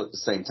it's still at the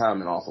same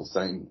time an awful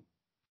thing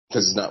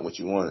because it's not what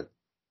you wanted.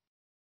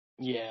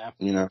 Yeah.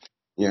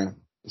 Yeah.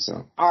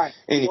 So. All right.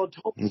 Well,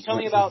 tell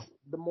me about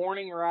The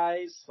Morning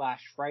Rise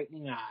 /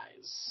 Frightening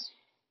Eyes.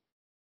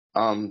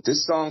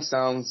 This song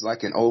sounds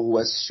like an Old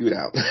West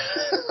shootout.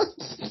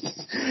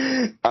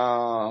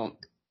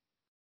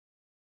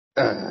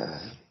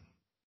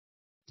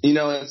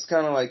 It's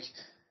kind of like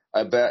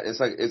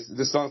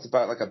this song's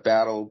about like a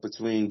battle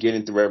between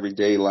getting through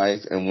everyday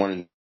life and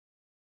wanting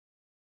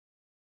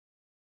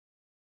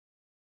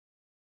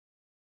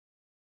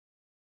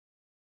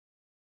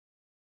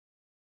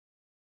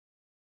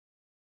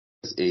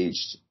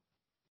aged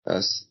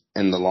us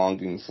and the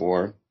longing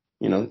for,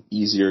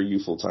 easier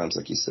youthful times,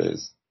 like he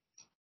says,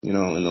 in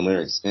the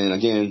lyrics. And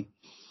again,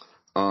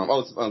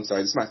 I'm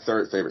sorry, this is my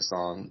third favorite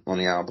song on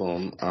the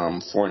album,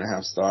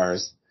 4.5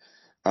 stars.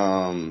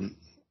 And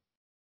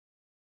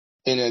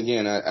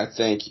again, I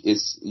think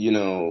it's,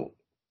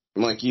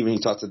 like even he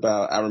talked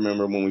about, I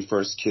remember when we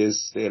first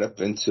kissed, stayed up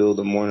until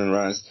the morning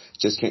rise,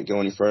 just can't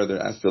go any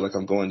further. I feel like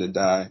I'm going to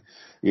die.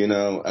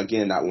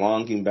 Again, that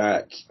longing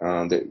back,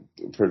 that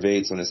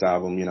pervades on this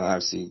album,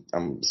 obviously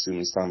I'm assuming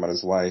he's talking about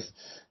his wife,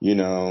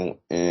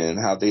 and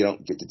how they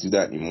don't get to do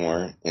that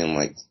anymore. And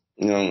like,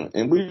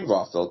 and we've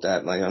all felt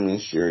that. Like, I mean,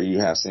 sure, you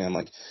have, Sam,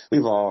 like,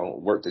 we've all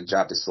worked a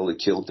job that slowly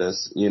killed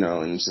us,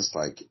 and it's just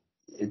like,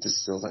 it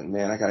just feels like,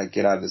 man, I gotta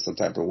get out of this some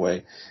type of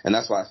way. And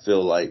that's why I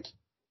feel like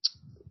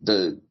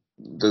the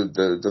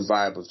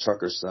vibe of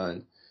Trucker's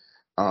Son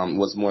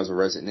was more as a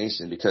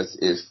resignation, because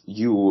if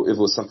it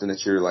was something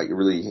that you're like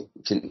really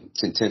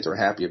content or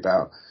happy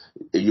about,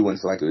 you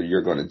wouldn't feel like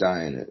you're going to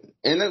die in it.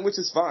 And which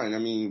is fine. I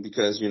mean,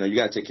 because, you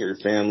got to take care of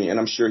your family, and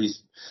I'm sure he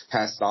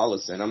has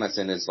solace. And I'm not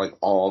saying it's like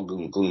all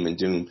gloom and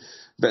doom,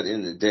 but at the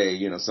end of the day,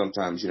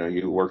 sometimes,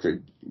 you work a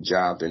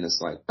job and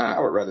it's like, I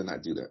would rather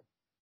not do that,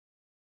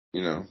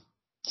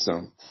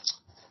 So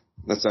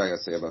that's all I got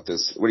to say about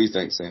this. What do you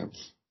think, Sam?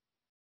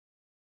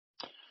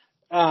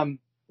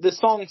 This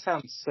song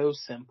sounds so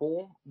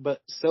simple,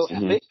 but so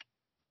epic.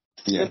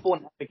 Yeah. Simple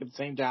and epic at the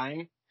same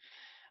time.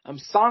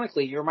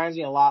 Sonically, it reminds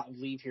me a lot of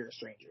Leave Here a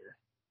Stranger.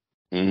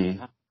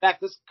 Mm-hmm. In fact,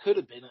 this could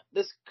have been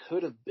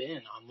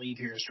on Leave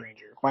Here a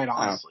Stranger, quite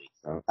honestly.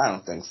 I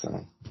don't think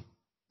so.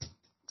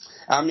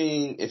 I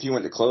mean, if you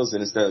went to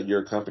closing instead of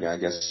Your Company, I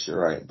guess you're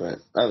right. But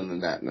other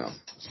than that, no.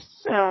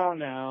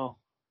 No.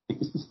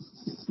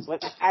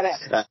 I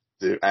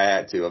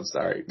had to. I'm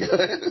sorry.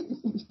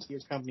 Your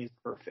Company is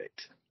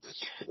perfect.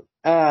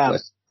 To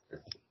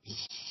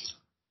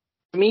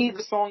me,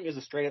 the song is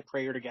a straight up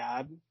prayer to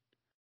God.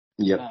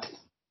 Yep.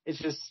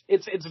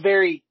 It's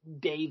very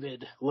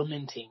David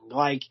lamenting.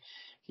 Like,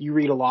 you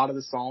read a lot of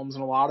the Psalms,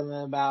 and a lot of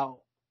them about,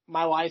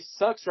 my life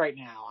sucks right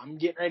now. I'm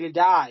getting ready to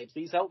die.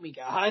 Please help me,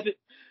 God.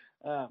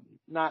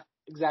 Not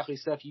exactly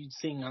stuff you'd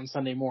sing on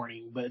Sunday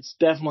morning, but it's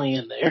definitely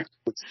in there.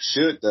 It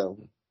should,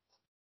 though.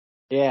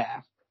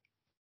 Yeah.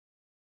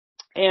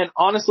 And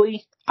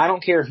honestly, I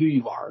don't care who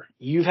you are.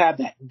 You've had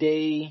that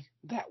day,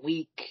 that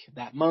week,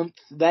 that month,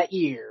 that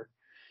year,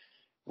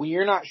 when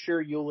you're not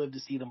sure you'll live to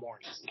see the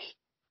morning.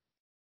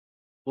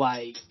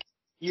 Like,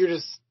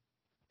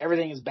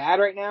 everything is bad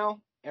right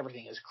now.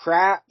 Everything is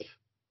crap.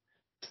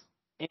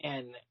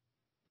 And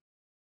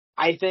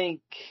I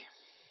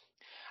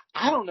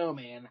don't know,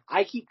 man.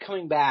 I keep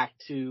coming back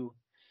to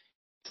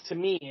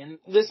me, and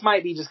this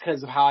might be just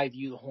because of how I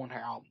view the whole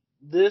entire album.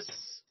 This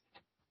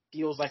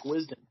feels like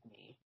wisdom to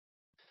me.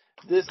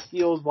 This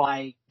feels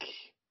like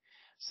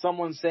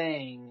someone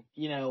saying,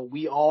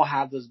 we all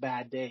have those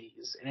bad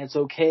days, and it's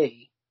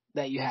okay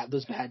that you have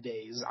those bad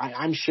days.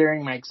 I'm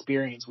sharing my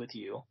experience with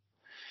you.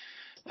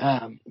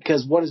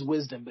 Because what is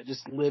wisdom but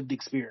just lived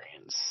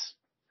experience?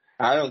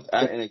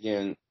 And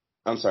again,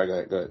 I'm sorry,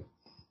 go ahead.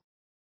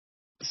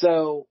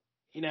 So,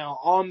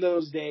 on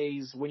those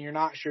days when you're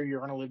not sure you're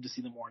going to live to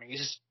see the morning,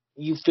 it's just,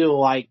 you feel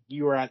like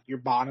you are at your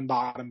bottom,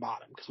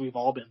 because we've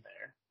all been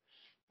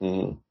there.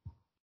 Mm-hmm.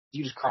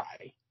 You just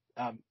cry.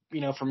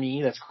 For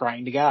me, that's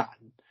crying to God.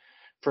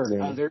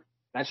 For others,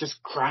 that's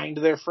just crying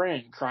to their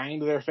friend,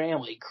 crying to their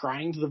family,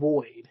 crying to the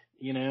void,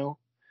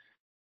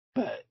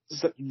 But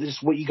it's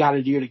just what you got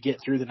to do to get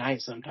through the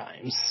night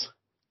sometimes.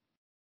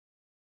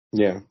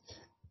 Yeah.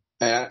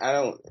 And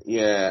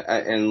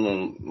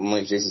and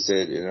like Jason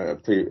said in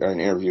an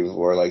interview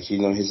before, like,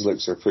 his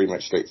lyrics are pretty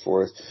much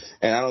straightforward.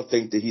 And I don't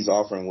think that he's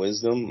offering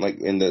wisdom, like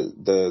in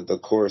the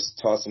chorus,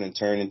 tossing and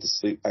turning to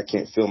sleep. I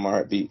can't feel my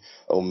heartbeat.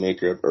 Oh,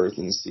 maker of earth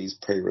and the seas,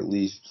 pray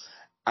relief.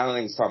 I don't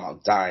think he's talking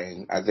about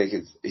dying. I think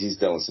he's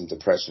dealing with some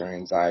depression or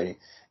anxiety.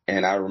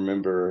 And I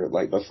remember,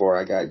 like, before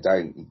I got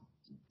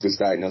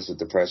diagnosed with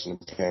depression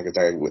and panic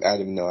attack, I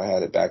didn't even know I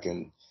had it back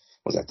in,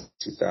 was that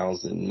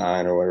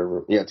 2009 or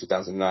whatever? Yeah,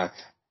 2009.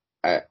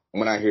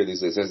 When I hear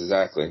these, it says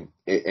exactly,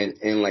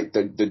 and like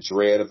the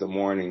dread of the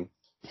morning,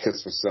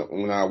 because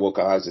when I woke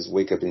up, I was just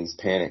wake up in these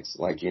panics,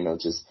 like,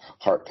 just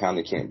heart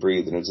pounding, can't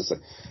breathe, and it was just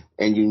like,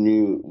 and you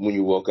knew when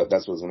you woke up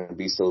that's what it was going to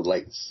be. So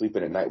like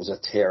sleeping at night was a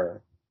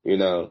terror,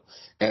 and I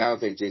don't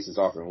think Jason's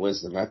offering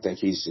wisdom. I think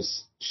he's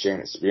just sharing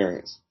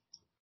experience,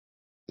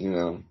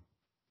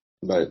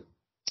 but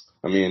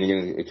I mean,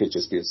 again, it could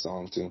just be a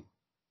song too.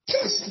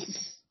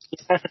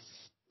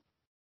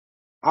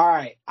 All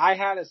right, I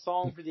had a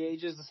song for the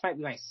ages. This might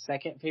be my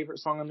second favorite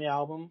song on the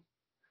album.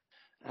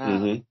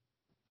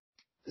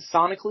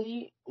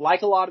 Sonically,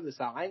 like a lot of this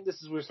album, I think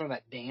this is where some of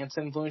that dance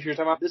influence you're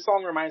talking about. This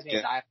song reminds me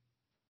of Die.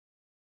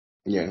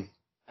 Yeah.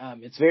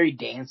 It's very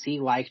dancey,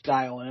 like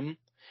Dial M,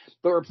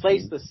 but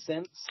replace the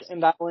synths in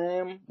Dial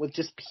M with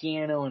just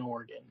piano and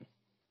organ.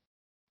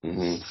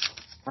 Mm-hmm.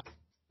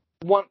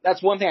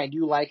 That's one thing I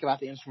do like about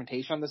the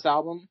instrumentation on this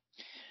album.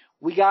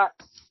 We got,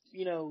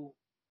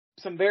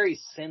 some very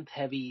synth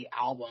heavy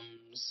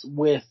albums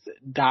with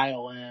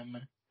Dial M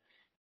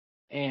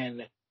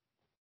and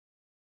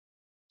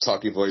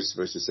Talking voice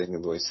versus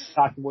singing voice.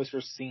 Talking voice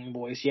versus singing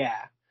voice,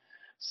 yeah.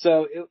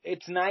 So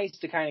it's nice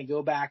to kind of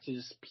go back to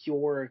just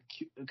pure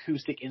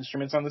acoustic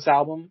instruments on this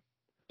album.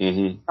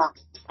 Mm-hmm.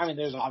 I mean,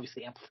 there's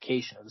obviously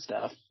amplification and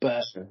stuff,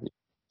 but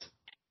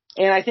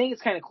and I think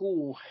it's kind of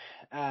cool.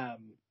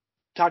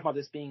 Talk about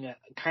this being a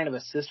kind of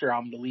a sister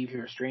album to Leave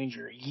Here a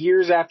Stranger.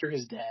 Years after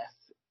his death,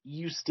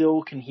 you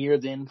still can hear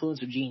the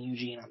influence of Gene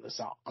Eugene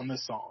on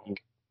this song.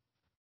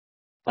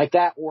 Like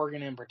that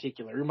organ in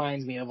particular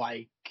reminds me of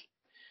like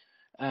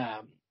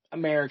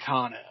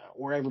Americana,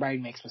 where everybody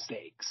makes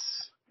mistakes.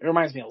 It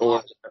reminds me a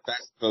lot. Or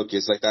Fast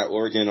Focus, like that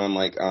organ on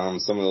like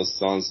some of those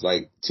songs,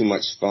 like Too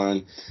Much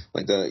Fun,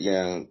 like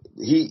Gene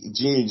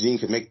Eugene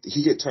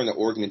could turn the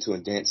organ into a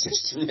dance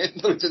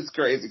instrument, which is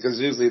crazy because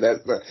usually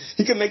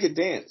he can make it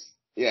dance.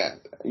 Yeah,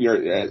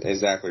 you're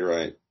exactly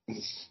right.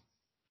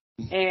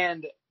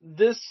 And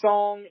this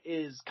song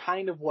is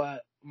kind of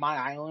what My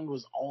Island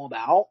was all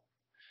about.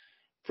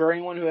 For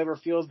anyone who ever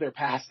feels they're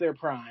past their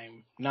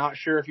prime, not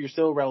sure if you're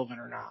still relevant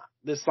or not,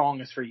 this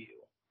song is for you.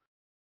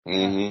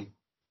 Mm-hmm.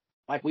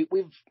 Like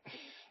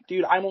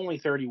dude, I'm only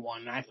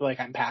 31 and I feel like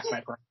I'm past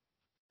my prime.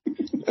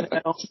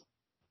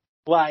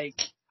 Like,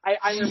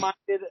 I'm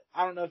reminded,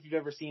 I don't know if you've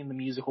ever seen the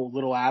musical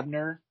Little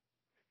Abner.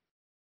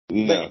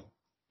 No.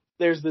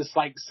 There's this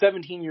like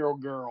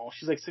 17-year-old girl.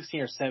 She's like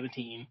 16 or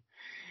 17.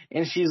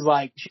 And she's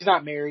like, she's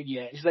not married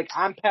yet. She's like,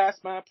 I'm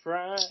past my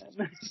prime.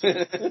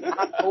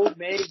 I'm old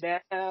maid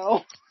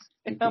now.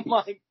 And I'm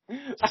like,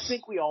 I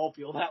think we all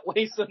feel that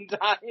way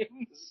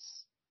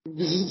sometimes.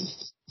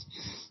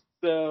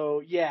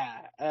 So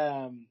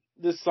yeah,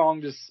 this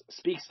song just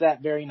speaks to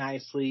that very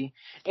nicely.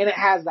 And it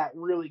has that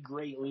really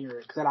great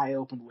lyric that I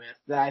opened with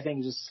that I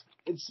think it's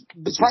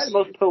probably the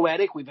most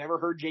poetic we've ever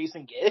heard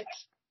Jason get.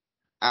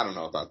 I don't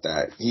know about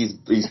that. He's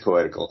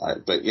poetical,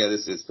 but yeah,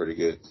 this is pretty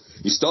good.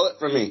 You stole it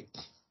from me.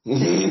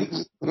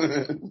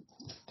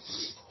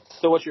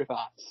 So what's your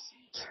thoughts?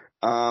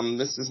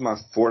 This is my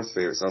fourth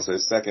favorite song, so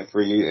second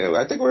for you.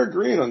 I think we're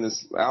agreeing on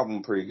this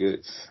album pretty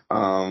good.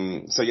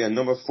 So yeah,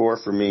 number 4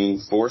 for me,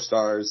 4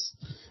 stars.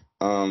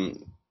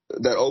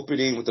 That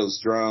opening with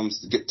those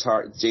drums,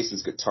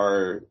 Jason's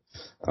guitar,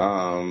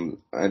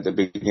 at the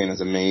beginning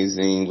is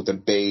amazing with the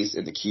bass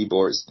and the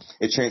keyboards.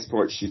 It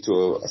transports you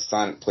to a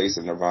sonic place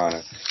of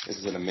Nirvana. This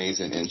is an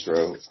amazing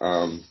intro.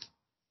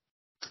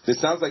 This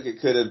sounds like it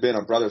could have been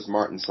a Brothers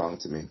Martin song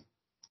to me. The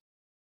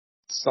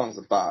song's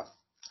a bop.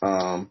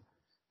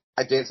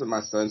 I dance with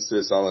my sons to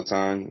this all the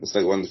time. It's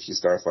like one of the few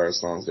Starfire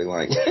songs they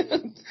like.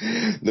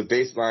 The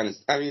bass line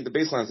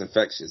is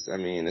infectious. I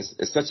mean,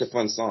 it's such a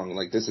fun song.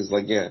 Like, this is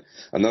like, yeah,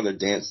 another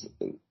dance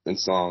and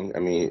song. I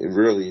mean, it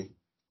really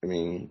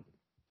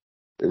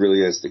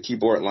is. The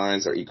keyboard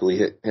lines are equally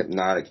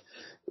hypnotic.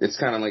 It's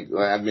kind of like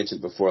I've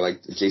mentioned before,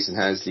 like Jason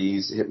has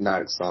these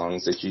hypnotic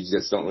songs that you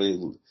just don't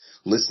really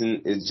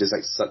listen. It just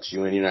like sucks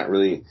you in. You're not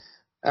really,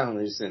 I don't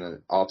know, just in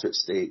an altered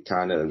state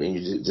kind of, and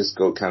you just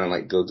go kind of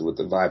like go with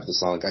the vibe of the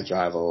song. Like I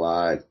Drive a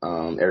Lot,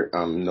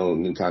 No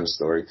New Kind of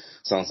Story,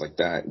 songs like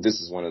that.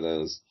 This is one of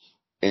those.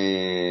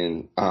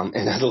 And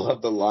I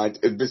love the line,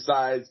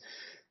 besides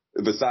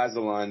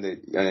the line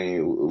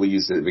that we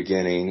used at the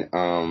beginning,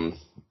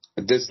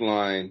 this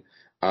line,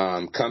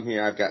 come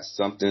here, I've got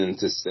something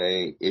to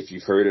say. If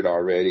you've heard it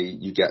already,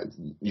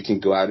 you can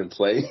go out and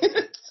play.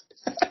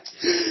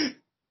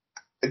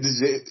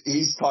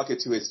 He's talking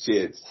to his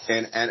kids,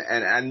 and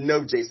I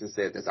know Jason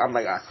said this. I'm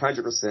like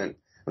 100%.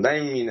 I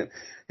didn't mean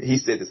he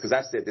said this because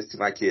I've said this to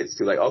my kids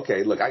too. Like,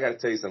 okay, look, I got to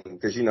tell you something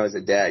because as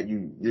a dad,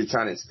 you're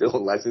trying to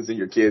instill lessons in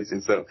your kids,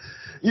 and so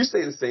you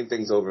say the same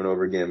things over and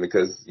over again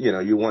because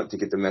you want to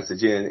get the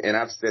message in. And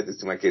I've said this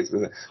to my kids,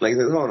 like,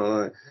 hold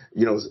on,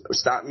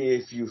 stop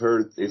me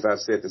if I've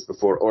said this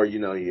before, or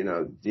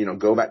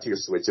go back to your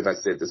switch if I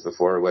said this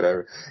before or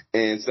whatever.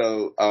 And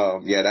so,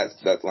 yeah,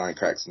 that line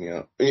cracks me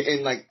up.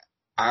 And like.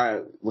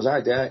 Was I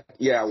a dad?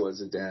 Yeah, I was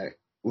a dad.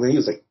 When he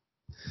was like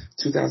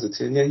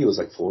 2010, yeah, he was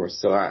like 4.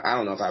 So I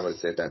don't know if I would have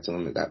said that to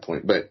him at that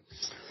point. But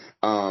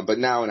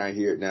now when I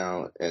hear it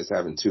now as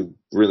having 2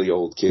 really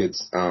old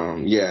kids,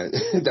 yeah,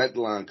 that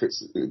line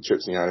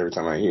trips me out every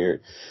time I hear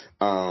it.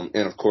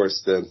 And of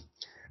course the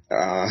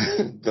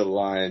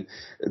line,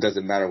 it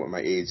doesn't matter what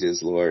my age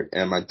is, Lord,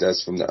 and my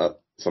dust from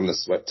the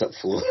swept up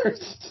floor.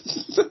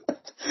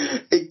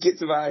 It gets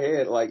in my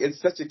head. Like,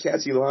 it's such a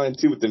catchy line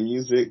too with the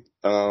music.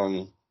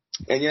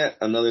 And yet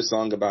another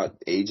song about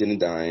aging and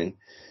dying.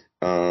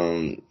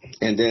 And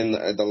then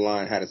the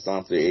line, had a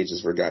song for the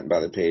ages, forgotten by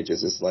the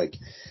pages. It's like,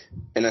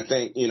 and I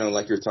think,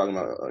 like you're talking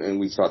about, and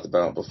we talked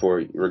about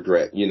before,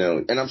 regret,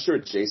 and I'm sure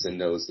Jason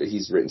knows that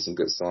he's written some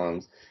good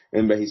songs,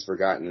 but he's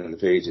forgotten on the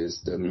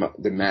pages, the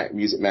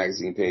music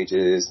magazine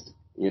pages,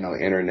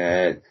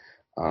 internet,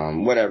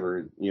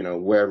 whatever,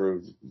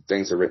 wherever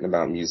things are written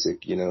about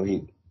music, no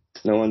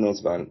one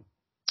knows about it.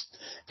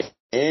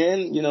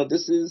 And,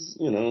 this is,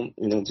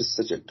 just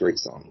such a great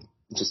song,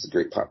 just a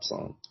great pop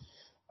song.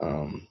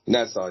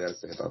 That's all I gotta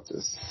say about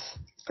this.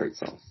 Great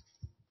song.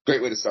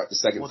 Great way to start the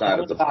second side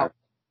of the part.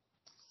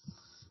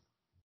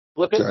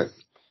 Flip it.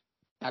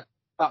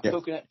 About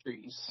coconut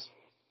trees.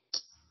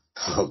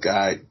 Oh,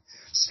 God.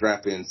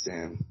 Strap in,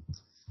 Sam.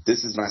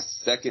 This is my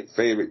second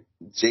favorite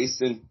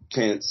Jason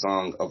Kent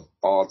song of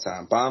all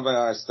time. Bon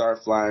Voyage,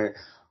 Starflyer,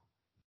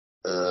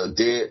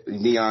 Dead,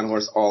 Neon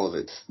Horse, all of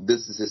it.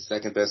 This is his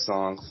second best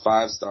song.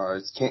 5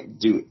 stars. Can't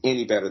do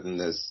any better than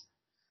this.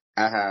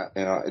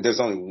 There's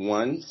only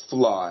one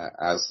flaw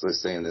as for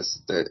saying this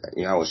that,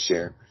 I will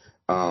share.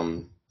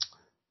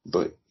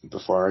 But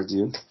before I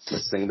do,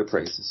 let's sing the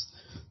praises.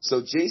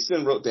 So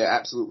Jason wrote the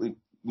absolutely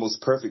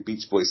most perfect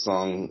Beach Boys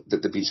song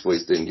that the Beach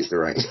Boys didn't get to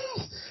write.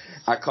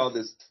 I call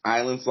this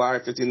Island Flyer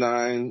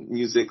 59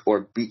 music,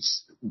 or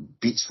Beach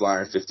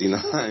Flyer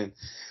 59.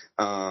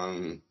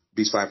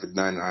 Beach Flyer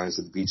 59 and Islands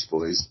of the Beach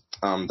Boys.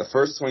 The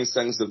first 20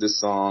 seconds of this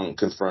song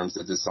confirms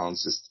that this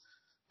song's just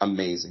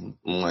amazing.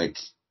 Like,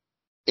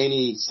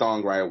 any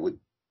songwriter would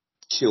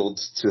killed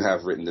to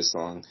have written this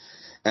song.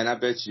 And I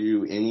bet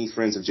you any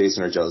friends of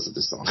Jason are jealous of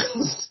this song.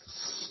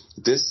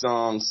 This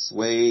song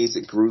sways,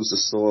 it grooves the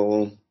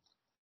soul.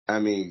 I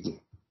mean,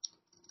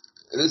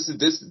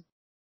 this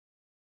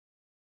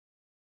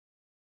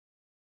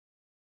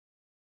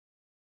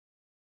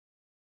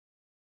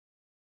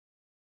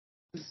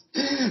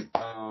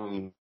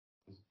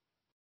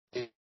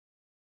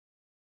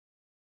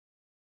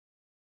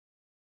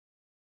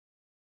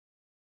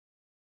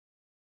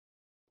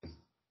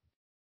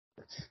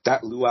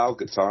that luau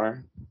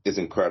guitar is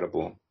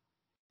incredible.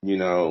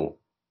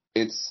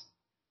 It's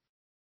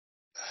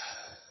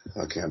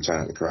okay. I'm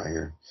trying to cry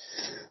here.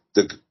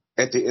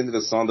 At the end of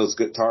the song, those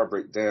guitar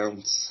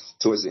breakdowns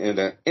towards the end,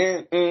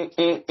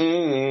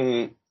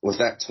 with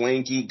that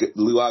twangy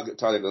luau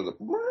guitar that goes,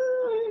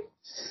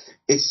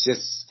 it's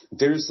just,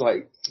 there's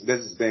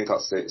this band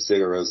called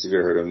Sigur Rós, if you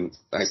ever heard of them,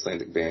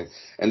 Icelandic band,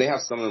 and they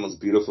have some of the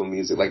most beautiful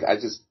music. Like,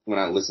 when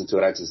I listen to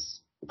it, I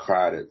just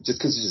cried, just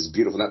because it's just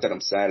beautiful. Not that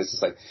I'm sad, it's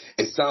just like,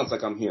 it sounds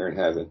like I'm here in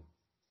heaven.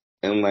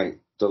 And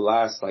the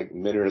last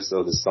minute or so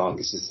of the song,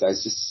 it's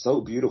just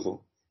so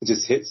beautiful. It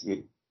just hits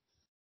me.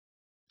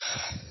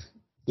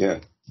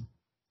 Yeah.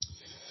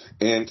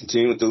 And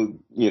continue with the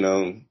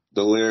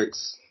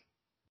lyrics: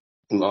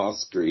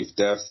 loss, grief,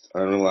 death,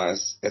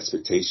 unrealized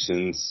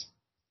expectations.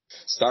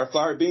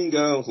 Starflyer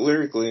bingo,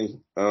 lyrically.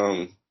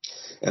 And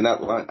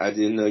that line, I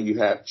didn't know you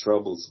had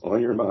troubles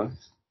on your mind.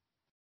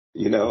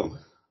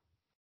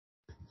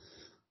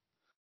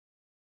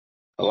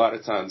 A lot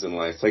of times in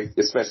life,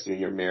 especially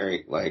when you're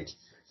married,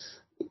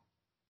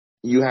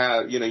 you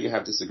have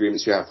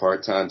disagreements, you have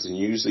hard times, and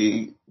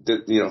usually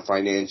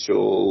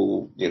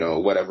financial,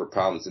 whatever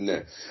problems in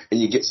there, and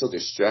you get so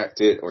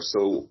distracted or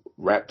so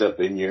wrapped up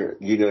in you're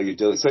dealing,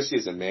 especially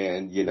as a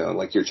man,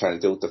 you're trying to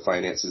deal with the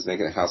finances,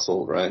 making a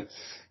household run,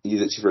 that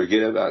you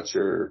forget about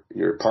your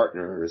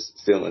partner's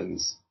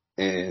feelings,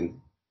 and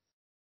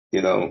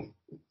you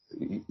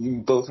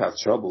both have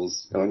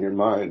troubles on your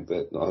mind,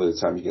 but all the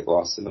time you get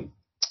lost in them.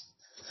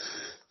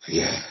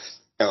 Yeah.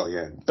 Oh,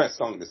 yeah. Best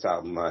song in this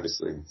album,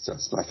 honestly. So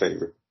it's my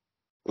favorite.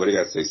 What do you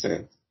got to say,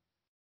 Sam?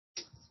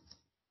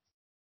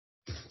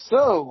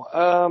 So,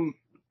 I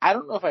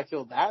don't know if I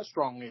feel that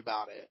strongly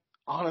about it,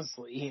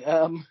 honestly.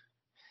 I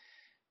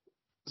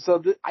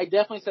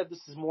definitely said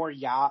this is more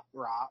yacht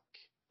rock.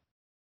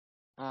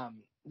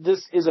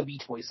 This is a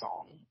Beach Boys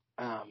song.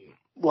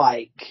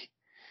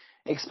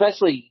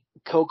 Especially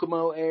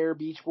Kokomo Air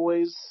Beach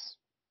Boys.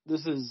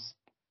 This is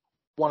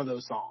one of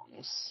those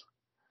songs.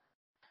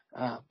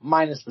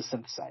 Minus the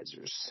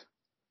synthesizers.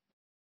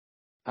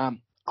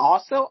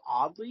 Also,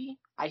 oddly,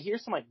 I hear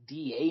some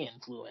DA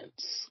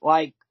influence.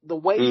 The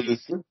way you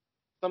sing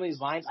some of these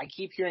lines, I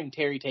keep hearing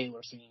Terry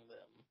Taylor singing them.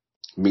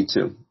 Me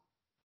too.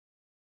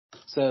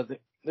 So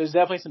there's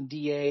definitely some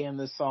DA in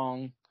this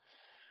song.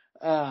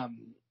 So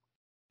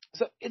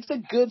it's a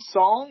good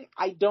song.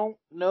 I don't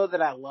know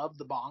that I love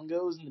the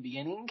bongos in the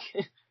beginning.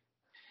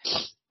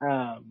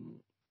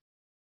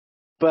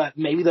 But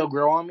maybe they'll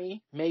grow on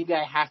me. Maybe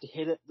I have to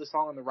hit the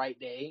song on the right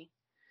day.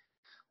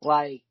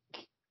 I'm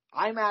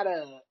at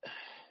a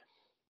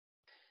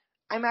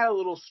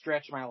little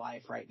stretch in my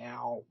life right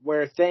now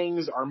where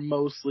things are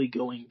mostly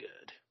going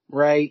good,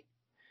 right?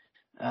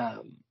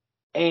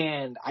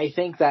 And I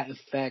think that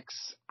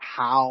affects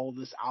how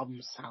this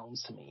album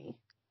sounds to me.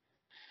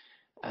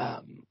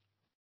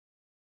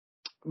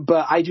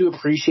 But I do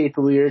appreciate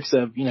the lyrics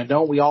of,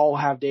 don't we all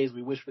have days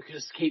we wish we could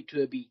escape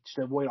to a beach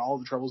to avoid all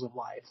the troubles of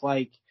life?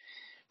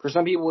 For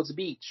some people it's a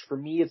beach. For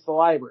me, it's the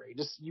library.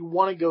 You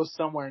want to go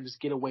somewhere and just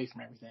get away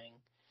from everything.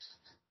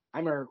 I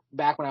remember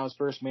back when I was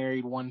first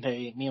married, one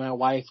day, me and my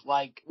wife,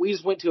 we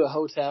just went to a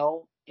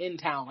hotel in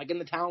town, in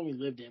the town we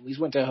lived in. We just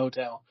went to a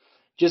hotel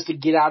just to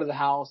get out of the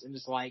house and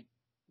just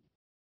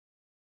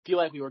feel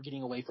like we were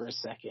getting away for a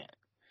second.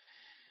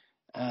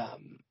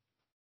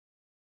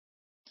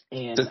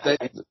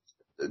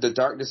 the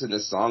darkness in the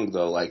song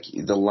though, like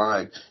the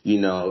line,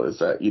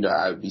 if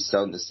I would be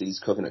selling the seeds,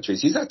 coconut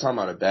trees. He's not talking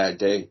about a bad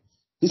day.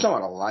 He's talking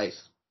about a life.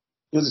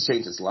 He wants to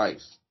change his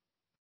life.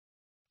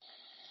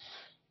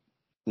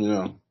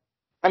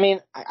 I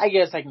mean, I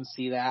guess I can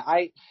see that.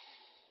 I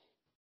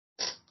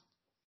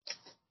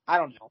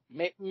don't know.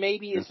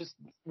 Maybe it's just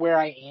where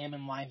I am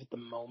in life at the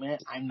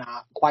moment. I'm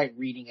not quite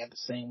reading it the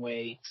same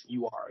way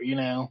you are,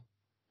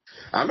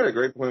 I'm at a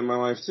great point in my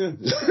life too.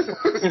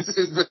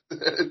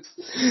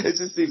 It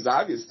just seems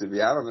obvious to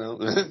me. I don't know.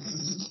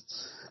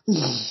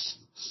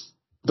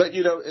 But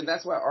and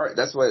that's why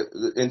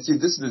and see,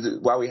 this is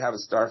why we have a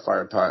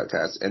Starfire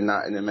podcast and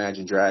not an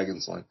Imagine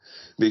Dragons one,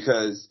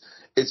 because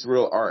it's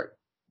real art.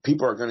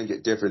 People are going to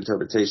get different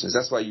interpretations.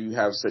 That's why you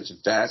have such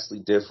vastly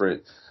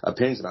different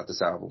opinions about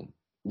this album,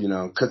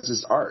 because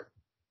it's art.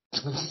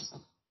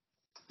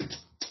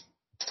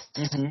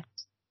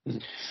 Mm-hmm.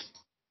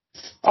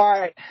 All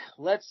right,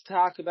 let's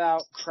talk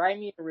about Cry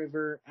Me a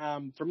River.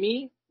 For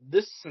me,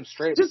 this is some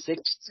straight up sick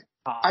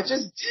pop. I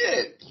just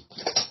did.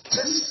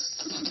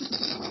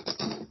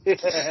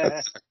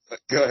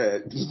 Go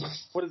ahead.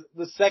 What is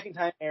the second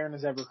time Aaron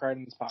has ever cried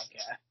in this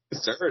podcast?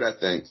 Third, I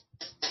think.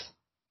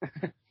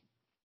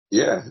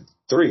 Yeah,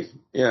 3.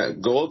 Yeah,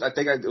 Gold. I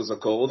think it was a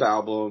Gold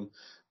album.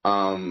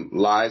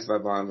 Lies by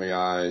Bon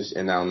Voyage,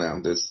 and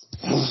now this.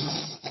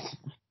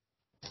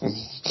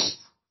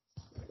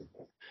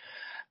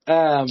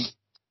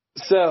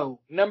 So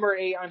number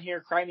 8 on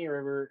here, Cry Me a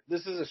River.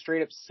 This is a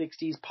straight up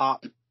 60s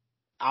pop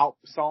out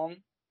song.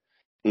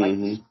 Like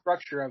the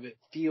structure of it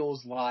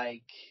feels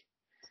like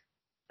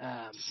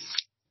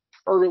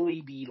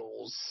early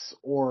Beatles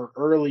or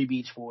early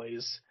Beach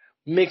Boys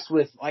mixed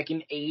with like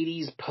an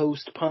 80s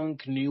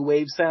post-punk new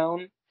wave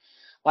sound.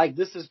 Like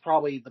this is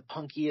probably the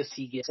punkiest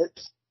he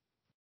gets.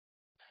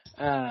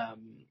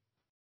 And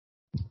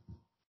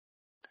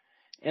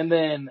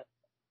then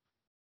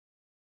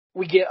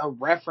we get a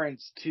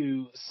reference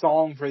to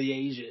Song for the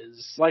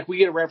Ages. Like we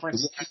get a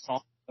reference to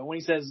song. When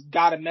he says,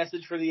 got a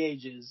message for the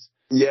ages.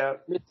 Yeah.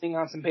 Missing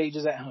on some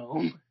pages at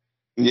home.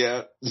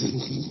 Yeah.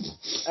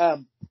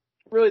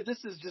 Really,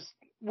 this is just,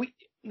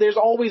 there's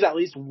always at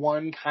least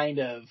one kind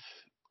of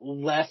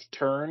left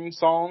turn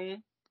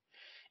song.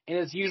 And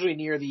it's usually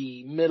near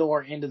the middle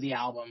or end of the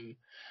album.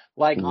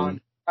 Like on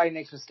Friday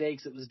Makes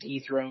Mistakes, it was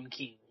Dethrone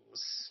Kings.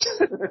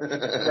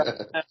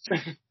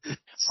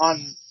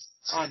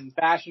 on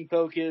Fashion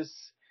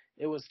Focus,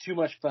 it was Too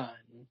Much Fun.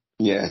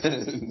 Yeah.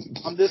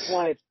 On this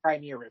one, it's Cry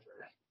Me a River.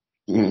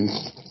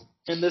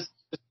 And this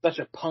is such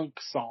a punk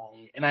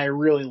song, and I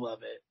really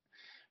love it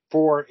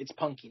for its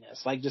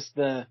punkiness. Like just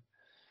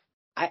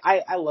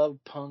I love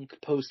punk,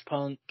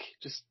 post-punk.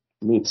 Just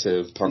me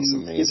too. Punk's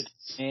amazing.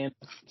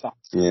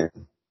 Yeah.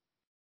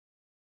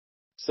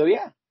 So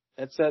yeah,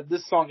 that's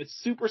this song. It's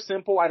super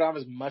simple. I don't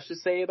have as much to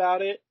say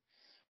about it,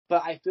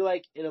 but I feel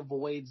like it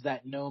avoids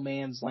that no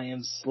man's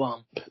land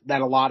slump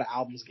that a lot of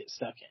albums get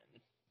stuck in.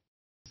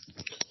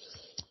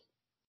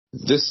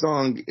 This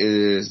song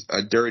is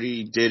a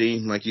dirty ditty,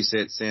 like you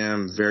said,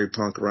 Sam, very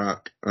punk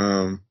rock.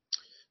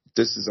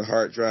 This is a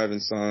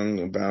heart-driving song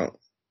about,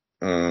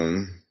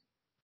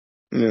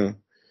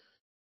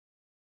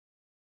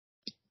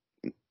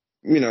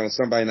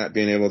 somebody not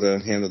being able to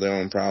handle their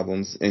own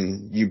problems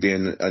and you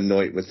being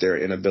annoyed with their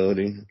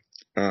inability.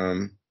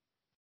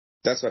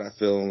 That's what I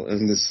feel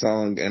in this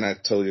song, and I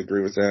totally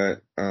agree with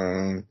that.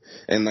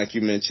 And like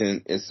you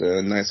mentioned, it's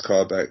a nice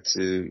callback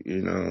to,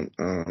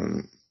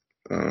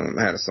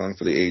 I had a song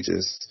for the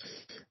ages.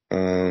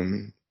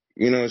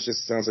 It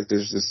just sounds like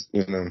there's this,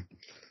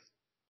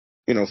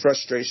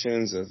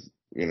 frustrations of,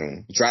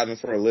 driving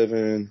for a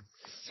living,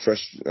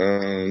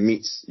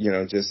 meets,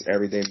 just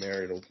everyday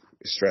marital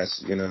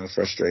stress,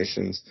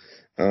 frustrations.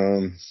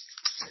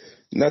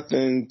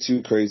 Nothing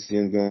too crazy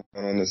going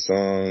on in the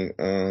song.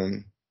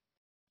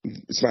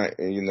 It's my,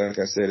 like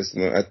I said,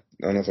 I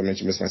don't know if I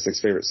mentioned, it's my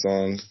 6th favorite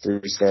song,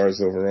 3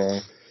 stars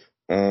overall.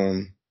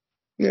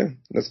 Yeah,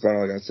 that's about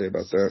all I got to say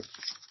about that.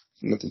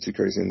 Nothing too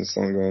crazy in this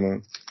song going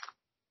on.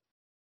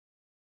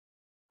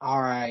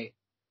 All right.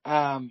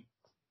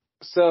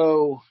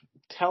 So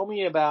tell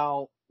me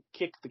about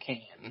Kick the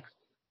Can.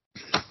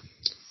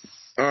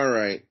 All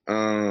right.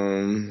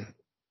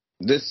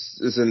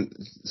 This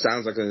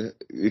sounds like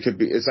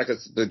it's like a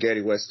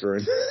spaghetti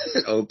western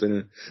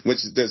opening, which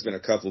there's been a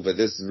couple, but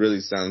this really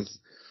sounds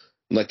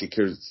like it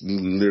could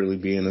literally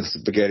be in a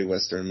spaghetti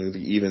western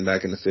movie, even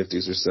back in the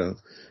 50s or so.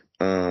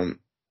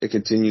 It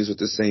continues with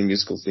the same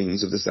musical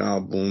themes of this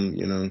album,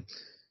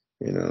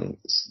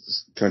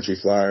 Country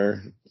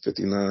Flyer,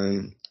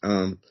 59.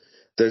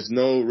 There's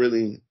no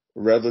really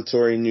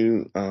revelatory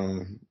new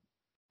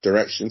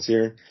directions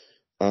here.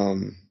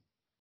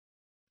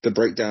 The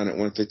breakdown at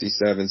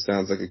 157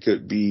 sounds like it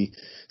could be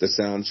the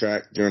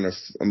soundtrack during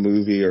a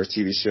movie or a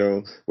TV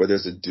show where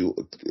there's a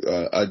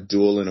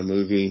duel in a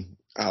movie,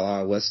 a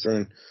la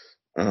Western.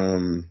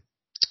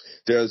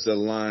 There's a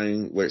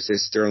line where it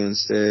says Sterling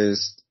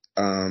says,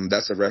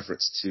 that's a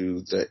reference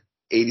to the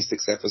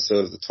 86th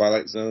episode of The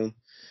Twilight Zone.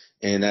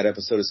 And that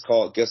episode is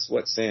called, guess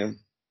what, Sam?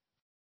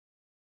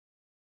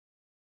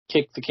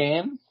 Kick the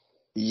Can?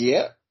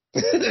 Yeah.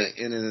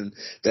 And in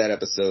that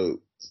episode,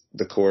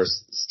 the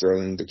chorus,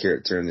 Sterling, the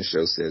character in the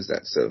show, says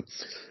that. So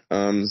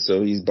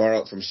he's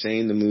borrowed from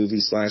Shane, the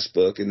movie /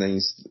 book, and then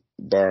he's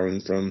borrowing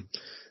from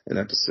an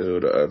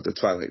episode of The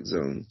Twilight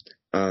Zone.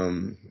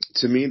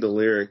 To me, the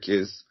lyric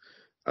is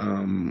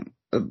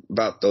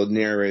about the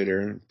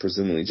narrator,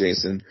 presumably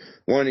Jason,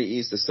 wanting to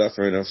ease the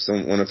suffering of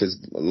one of his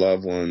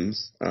loved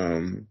ones,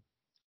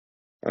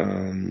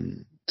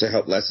 to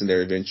help lessen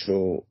their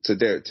to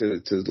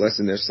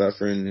lessen their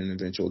suffering and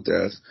eventual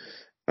death.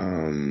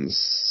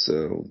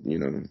 So,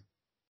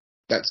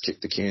 that's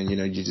kick the can,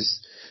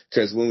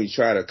 because when we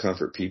try to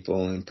comfort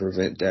people and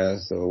prevent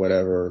death or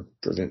whatever,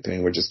 prevent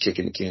pain, we're just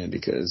kicking the can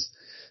because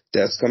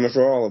death's coming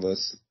for all of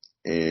us.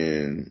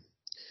 And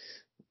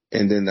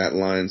then that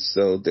line,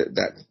 so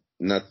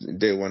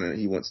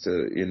he wants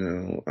to,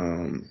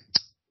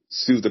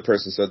 soothe the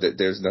person so that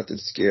there's nothing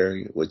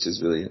scary, which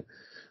is really,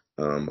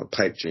 a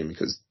pipe dream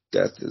because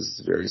death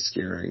is very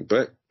scary.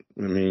 But,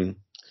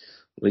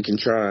 we can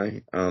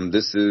try.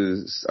 This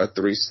is a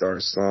 3-star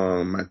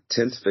song. My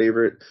 10th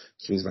favorite,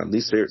 which means my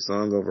least favorite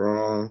song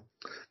overall.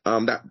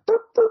 That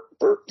burp, burp,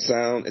 burp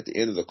sound at the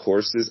end of the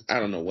choruses, I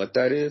don't know what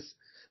that is,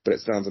 but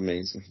it sounds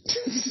amazing.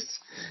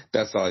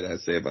 That's all I gotta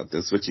say about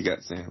this. What you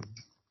got, Sam?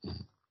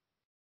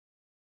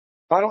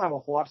 I don't have a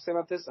whole lot to say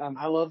about this.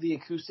 I love the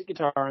acoustic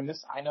guitar in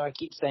this. I know I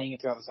keep saying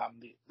it throughout this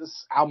album.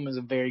 This album is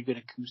a very good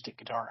acoustic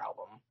guitar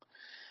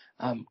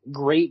album.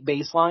 Great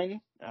bass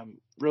line.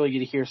 Really get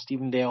to hear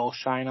Stephen Dale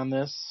shine on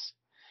this.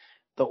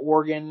 The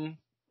organ,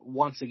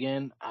 once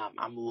again,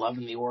 I'm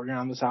loving the organ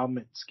on this album.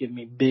 It's giving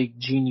me big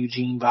Gene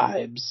Eugene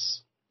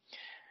vibes.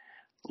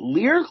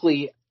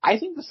 Lyrically, I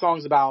think the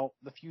song's about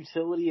the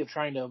futility of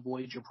trying to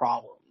avoid your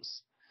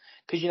problems.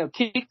 Because,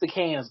 Kick the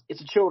Can,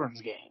 it's a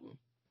children's game.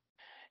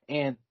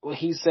 And what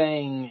he's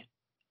saying,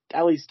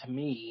 at least to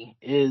me,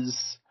 is,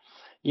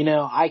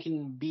 I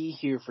can be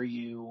here for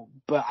you,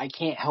 but I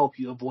can't help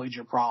you avoid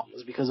your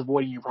problems because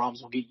avoiding your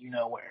problems will get you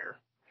nowhere.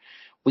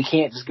 We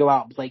can't just go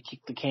out and play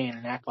kick the can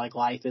and act like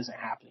life isn't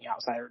happening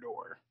outside our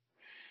door.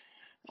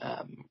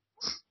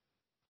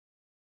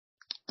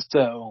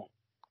 So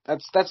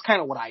that's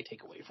kind of what I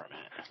take away from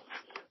it.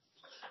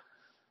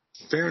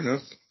 Fair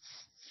enough.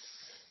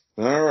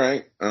 All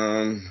right. You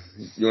want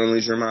to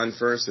lose your mind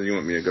first, or you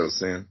want me to go,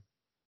 Sam?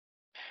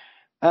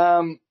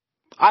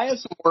 I have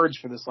some words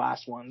for this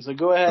last one, so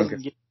go ahead and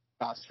get your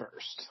thoughts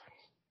first.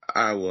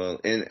 I will,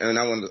 and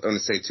I want to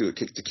say too,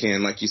 kick the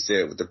can, like you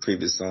said with the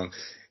previous song.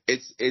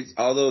 It's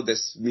although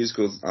this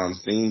musical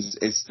themes,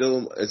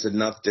 it's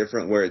enough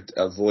different where it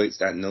avoids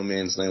that no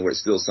man's land, where it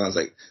still sounds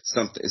like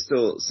something. It's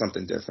still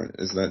something different.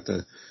 It's not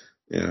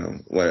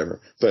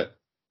whatever. But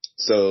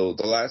so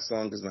the last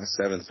song is my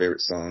 7th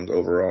favorite song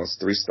overall. It's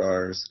 3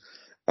 stars.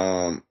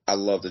 I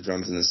love the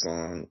drums in this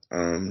song.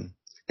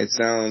 This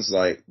sounds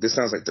like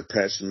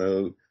Depeche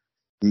Mode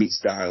meets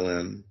Dial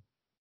M,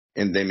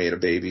 and they made a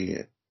baby,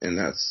 and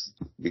that's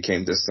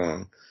became this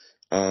song.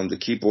 The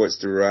keyboards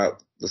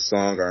throughout the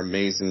song are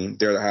amazing.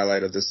 They're the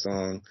highlight of the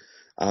song.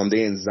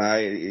 The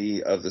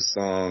anxiety of the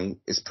song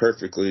is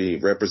perfectly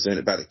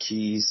represented by the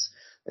keys.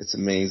 It's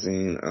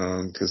amazing,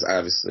 because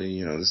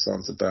obviously, the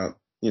song's about,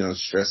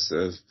 stress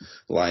of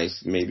life.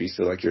 Maybe you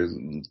feel like you're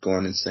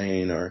going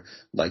insane or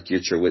like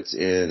you're at your wit's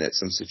end at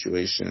some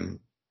situation.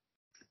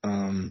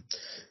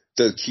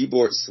 The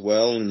keyboard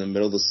swell in the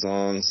middle of the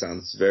song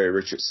sounds very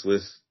Richard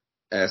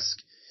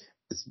Swift-esque.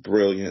 It's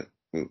brilliant.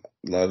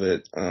 Love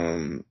it.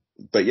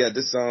 But yeah,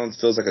 this song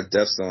feels like a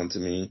death song to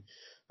me.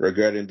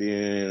 Regretting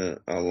being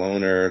a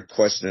loner,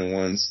 questioning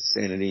one's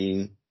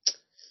sanity.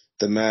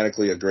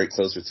 Thematically, a great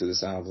closer to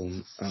this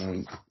album.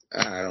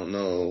 I don't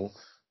know.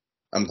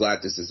 I'm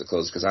glad this is the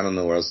closer because I don't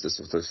know where else this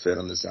would fit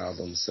on this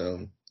album.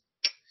 So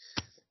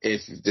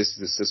if this is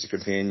the sister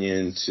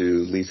companion to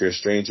Leave Here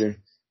Stranger,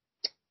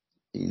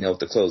 you know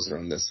the closer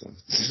on this one.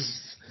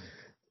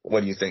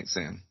 What do you think,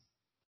 Sam?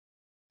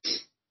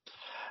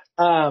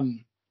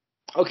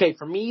 Okay,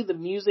 for me, the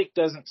music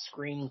doesn't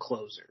scream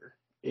closer.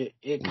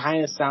 It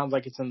kind of sounds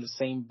like it's in the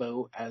same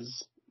boat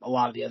as a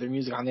lot of the other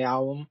music on the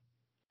album,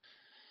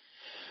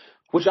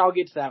 which I'll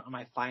get to that in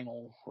my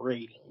final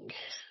rating.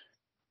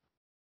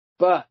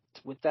 But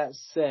with that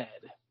said,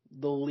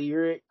 the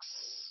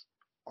lyrics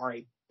are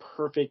a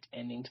perfect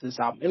ending to this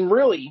album. And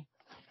really,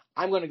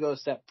 I'm going to go a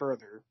step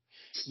further.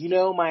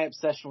 My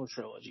obsession with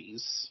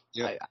trilogies.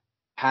 Yep.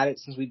 I had it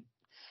since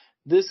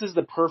this is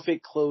the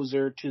perfect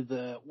closer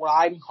to what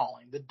I'm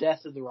calling the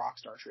death of the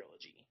Rockstar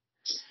trilogy.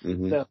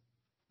 Mm-hmm. So,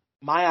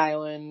 My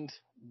Island,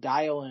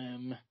 Dial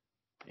M,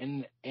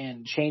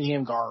 and Changing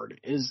of Guard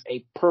is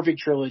a perfect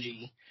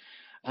trilogy.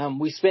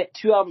 We spent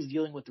 2 albums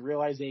dealing with the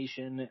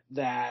realization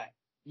that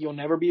you'll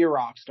never be a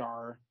rock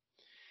star.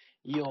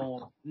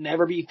 You'll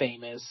never be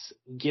famous.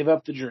 Give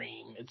up the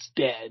dream. It's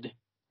dead.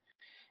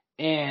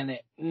 And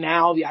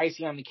now the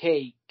icing on the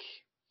cake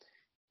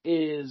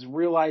is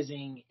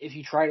realizing if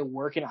you try to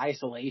work in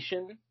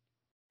isolation,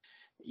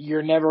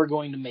 you're never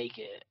going to make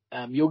it.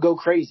 You'll go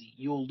crazy.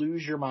 You'll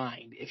lose your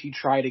mind if you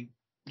try to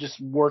just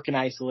work in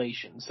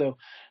isolation. So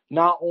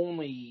not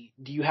only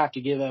do you have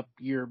to give up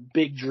your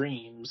big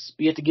dreams,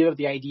 but you have to give up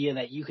the idea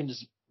that you can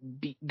just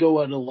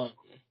go it alone.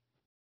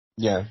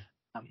 Yeah.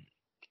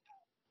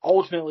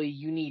 Ultimately,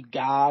 you need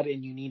God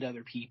and you need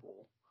other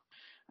people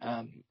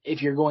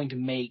if you're going to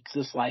make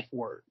this life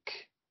work.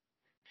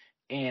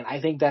 And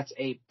I think that's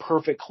a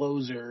perfect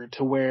closer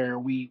to where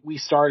we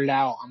started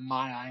out on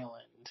my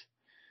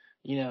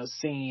island,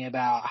 singing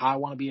about how I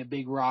want to be a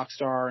big rock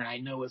star and I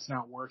know it's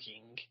not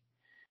working.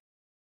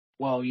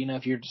 Well,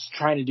 if you're just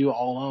trying to do it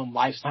all alone,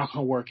 life's not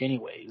going to work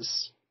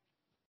anyways.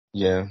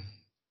 Yeah.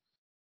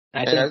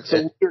 And I think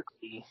so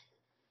lyrically.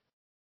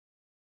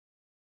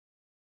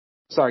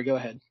 Sorry, go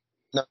ahead.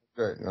 No,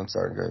 good. I'm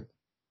sorry, good.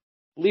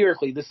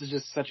 Lyrically, this is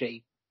just such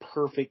a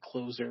perfect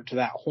closer to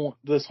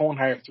this whole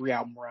entire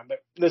 3-album run, but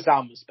this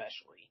album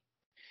especially.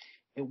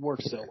 It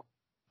works so well.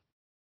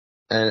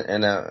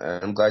 And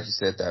I'm glad you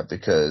said that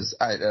because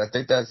I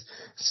think that's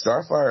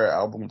Starfire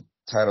album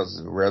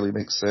titles rarely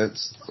make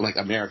sense. Like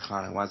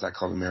Americana, why is that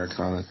called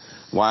Americana?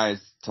 Why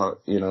is Dial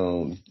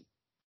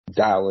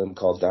M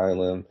called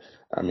Dial M?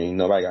 I mean,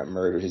 nobody got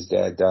murdered. His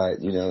dad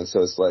died,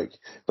 so it's like,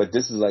 but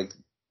this is like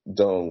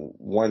the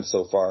one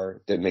so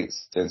far that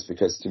makes sense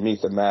because to me,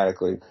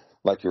 thematically,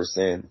 like you were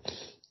saying,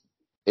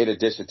 in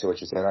addition to what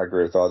you said, I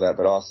agree with all that,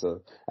 but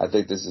also I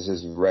think this is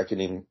his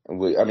reckoning.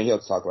 He'll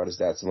talk about his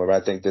dad some more,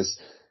 but I think this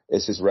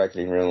is his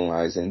reckoning,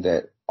 realizing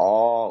that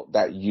all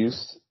that youth,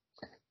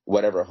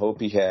 whatever hope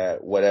he had,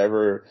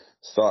 whatever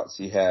thoughts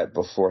he had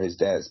before his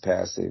dad's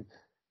passing,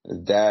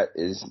 that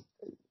is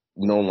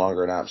no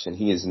longer an option.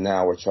 He is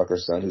now a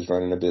trucker's son who's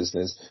running a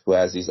business, who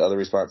has these other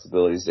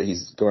responsibilities that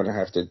he's going to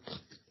have to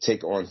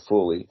take on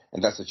fully.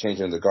 And that's the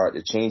changing of the guard.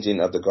 The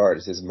changing of the guard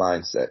is his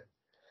mindset.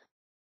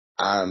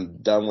 I'm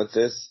done with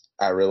this.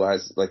 I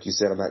realize, like you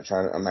said,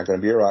 I'm not going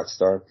to be a rock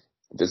star.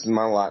 This is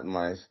my lot in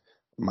life.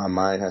 My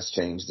mind has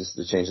changed. This is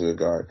the change of the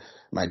guard.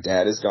 My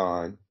dad is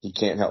gone. He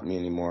can't help me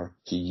anymore.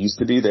 He used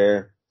to be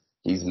there.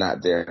 He's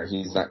not there.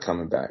 He's not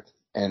coming back.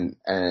 And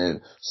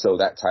so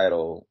that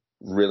title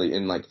really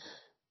thematically,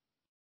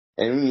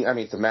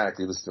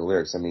 listen to the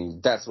lyrics.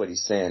 That's what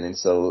he's saying. And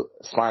so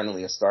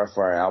finally a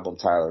Starfire album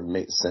title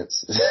makes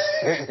sense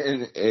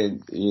and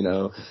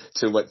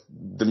to what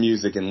the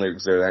music and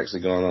lyrics are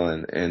actually going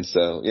on. And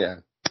so, yeah.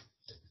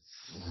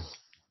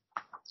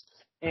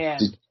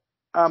 And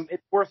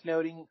it's worth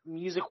noting,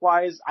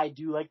 music-wise, I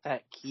do like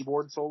that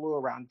keyboard solo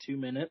around 2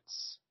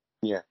 minutes.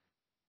 Yeah.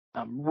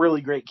 Really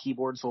great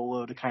keyboard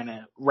solo to kind of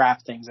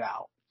wrap things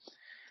out.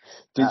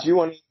 Did you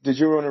want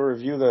to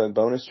review the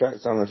bonus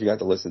tracks? I don't know if you got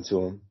to listen to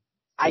them.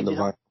 I did.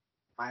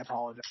 I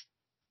apologize.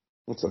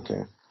 It's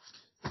okay.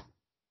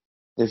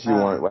 If you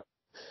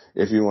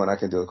want, I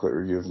can do a quick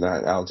review. If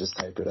not, I'll just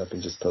type it up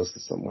and just post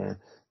it somewhere.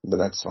 But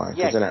that's fine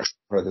because they're not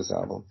for this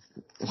album.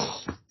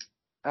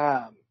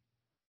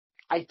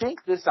 I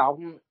think this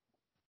album,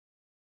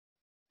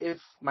 if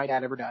my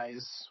dad ever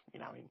dies,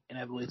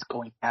 inevitably it's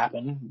going to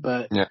happen.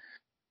 But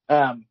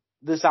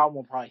this album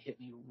will probably hit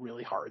me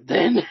really hard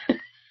then.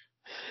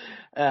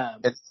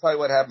 It's probably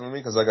what happened to me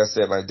because, like I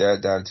said, my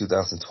dad died in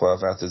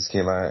 2012 after this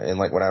came out, and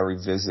like when I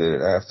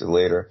revisited after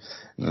later,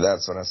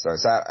 that's when I started.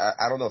 So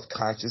I don't know if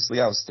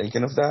consciously I was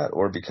thinking of that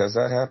or because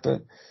that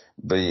happened,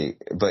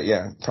 but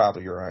yeah,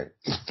 probably you're right.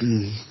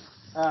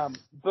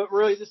 But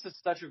really, this is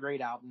such a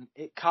great album.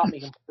 It caught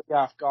me completely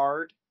off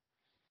guard.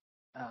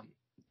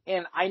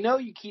 And I know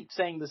you keep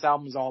saying this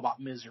album is all about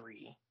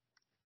misery.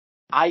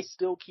 I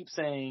still keep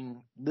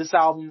saying this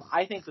album,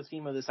 I think the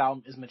theme of this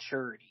album is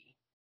maturity.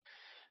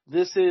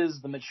 This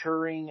is the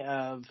maturing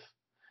of,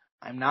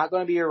 I'm not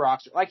going to be a rock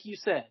star. Like you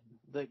said,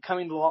 the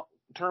coming to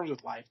terms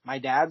with life. My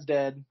dad's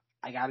dead.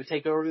 I got to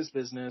take over this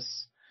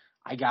business.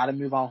 I got to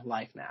move on with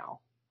life now.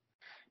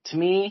 To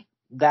me,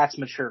 that's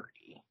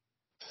maturity.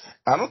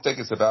 I don't think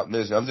it's about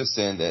misery. I'm just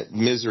saying that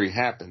misery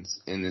happens,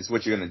 and it's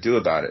what you're going to do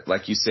about it.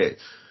 Like you said,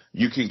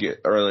 you can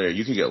get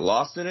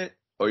lost in it,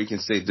 or you can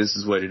say, this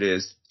is what it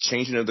is.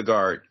 Changing of the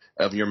guard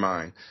of your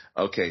mind.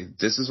 Okay,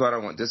 this is what I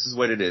want. This is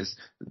what it is.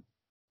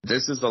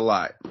 This is a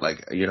lot.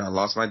 Like, I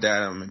lost my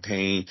dad. I'm in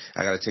pain.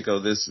 I got to take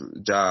over this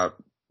job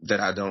that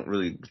I don't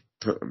really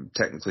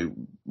technically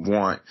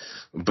want.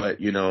 But,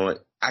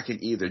 I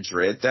can either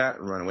dread that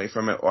and run away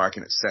from it, or I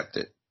can accept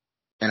it.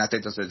 And I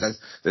think that's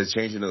the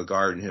changing of the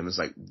guard in him is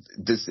like,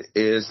 this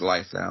is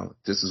life now.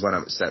 This is what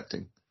I'm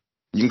accepting.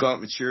 You can call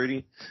it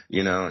maturity,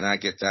 and I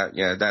get that.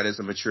 Yeah, that is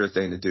a mature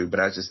thing to do.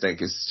 But I just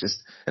think it's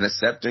just an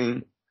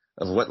accepting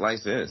of what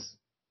life is.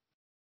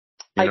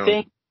 I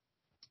think,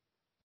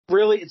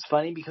 really, it's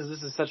funny because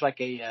this is such like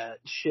a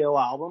chill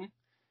album.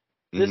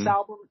 This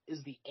album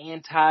is the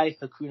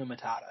anti-Hakuna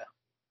Matata.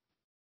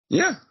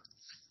 Yeah,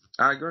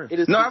 I agree. I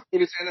don't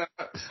think it's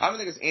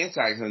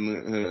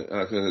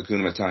anti-Hakuna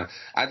Matata.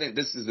 I think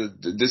this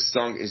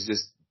song is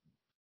just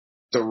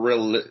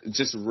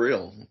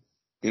real.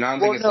 I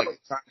don't think it's like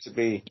trying to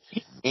be.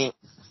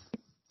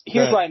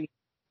 Here's what I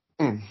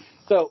mean.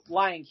 So,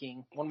 Lion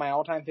King, one of my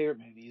all-time favorite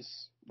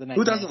movies.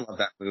 Who doesn't love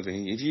that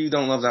movie? If you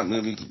don't love that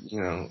movie,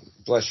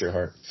 bless your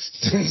heart.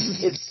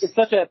 It's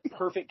such a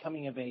perfect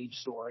coming-of-age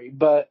story,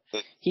 but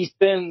he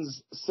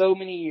spends so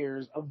many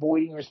years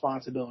avoiding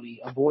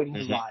responsibility, avoiding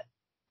his life.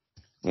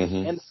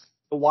 Mm-hmm. And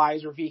the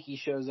wise Rafiki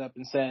shows up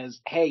and says,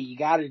 hey, you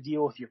got to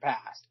deal with your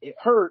past. It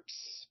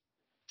hurts,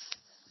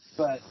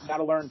 but you got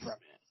to learn from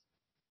it.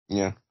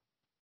 Yeah.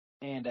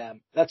 And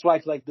that's why I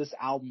feel like this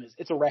album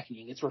it's a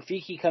reckoning. It's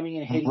Rafiki coming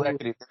in and hitting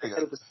you.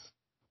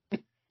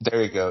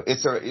 There you go.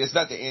 It's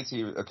not the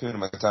anti-Hakuna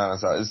Matata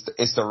song.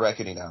 It's the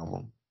Reckoning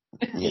album.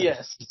 Yeah.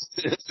 Yes.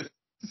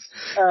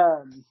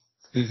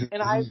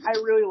 And I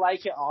really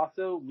like it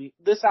also.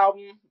 This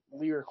album,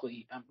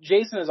 lyrically,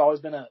 Jason has always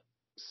been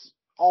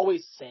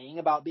always saying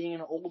about being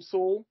an old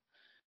soul,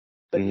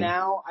 but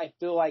now I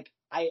feel like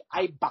I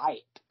buy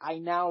it. I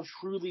now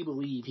truly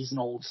believe he's an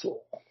old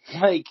soul.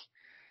 Like,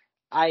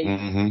 I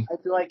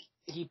feel like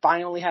he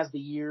finally has the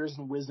years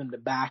and wisdom to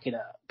back it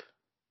up.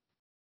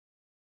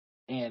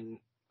 And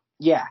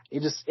yeah,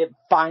 it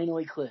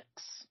finally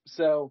clicks.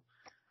 So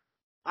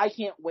I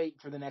can't wait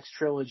for the next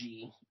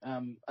trilogy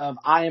of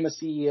I Am a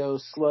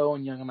CEO, Slow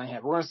and Young in My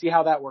Head. We're going to see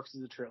how that works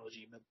as a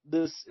trilogy, but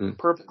this is a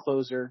perfect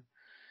closer.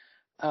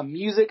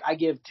 Music, I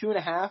give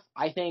 2.5.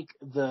 I think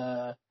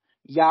the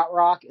Yacht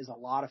Rock is a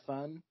lot of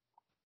fun.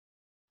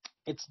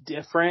 It's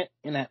different,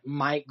 and it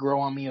might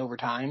grow on me over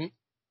time.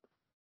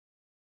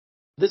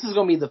 This is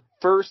going to be the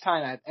first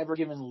time I've ever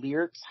given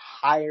lyrics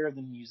higher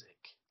than music.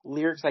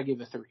 Lyrics, I give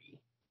a 3.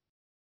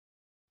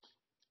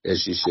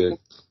 As you should.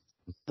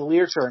 The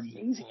lyrics are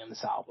amazing in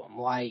this album.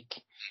 Like,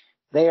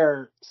 they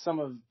are some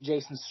of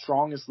Jason's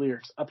strongest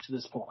lyrics up to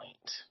this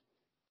point.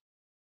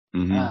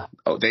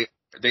 Mm-hmm.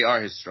 They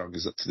are his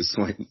strongest up to this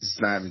point. It's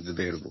not even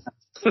debatable.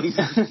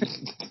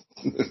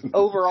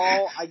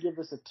 Overall, I give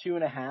this a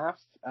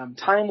 2.5.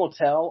 Time will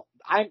tell.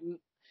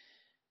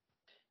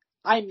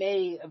 I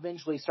may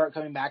eventually start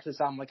coming back to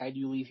this album like I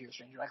do Leave Here a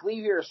Stranger. Like,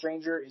 Leave Here a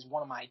Stranger is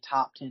one of my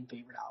top 10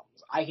 favorite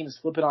albums. I can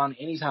just flip it on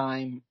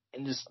anytime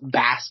and just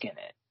bask in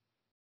it.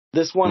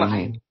 This one,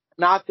 I'm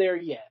not there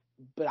yet,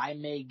 but I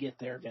may get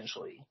there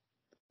eventually.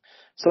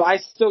 So I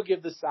still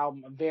give this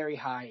album a very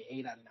high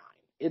 8 out of 9.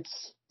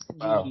 It's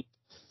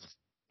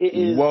it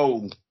is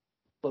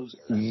closer.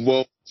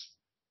 Whoa.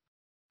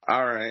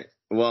 All right.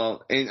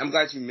 Well, and I'm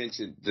glad you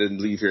mentioned the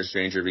Leave Here a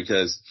Stranger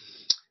because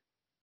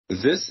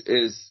this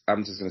is,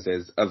 I'm just going to say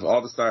this, of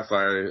all the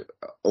Starfire,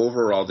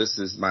 overall, this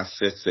is my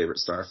 5th favorite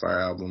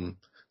Starfire album.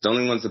 The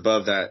only ones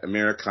above that,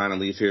 Americana,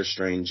 Leave Here a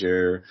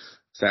Stranger,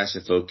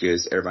 Fashion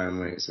Focus, Everybody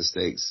Makes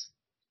Mistakes,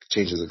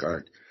 Change of the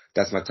Guard.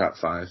 That's my top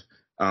 5.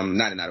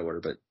 Not in that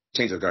order, but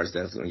Change of the Guard is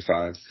definitely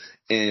 5.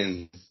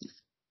 And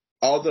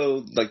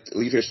although, like,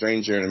 Leave Here a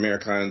Stranger and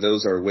Americana,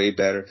 those are way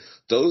better,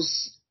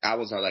 those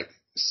albums are like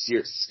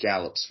seared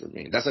scallops for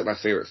me. That's like my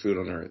favorite food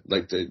on earth.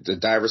 Like the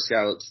diver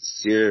scallops,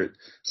 seared,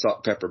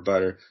 salt, pepper,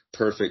 butter,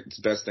 perfect. It's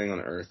the best thing on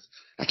earth.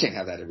 I can't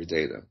have that every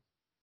day though.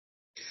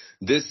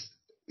 This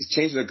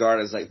Change of the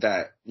Guard is like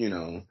that,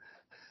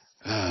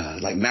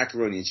 like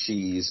macaroni and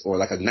cheese or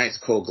like a nice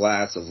cold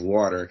glass of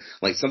water,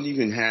 like something you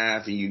can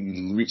have and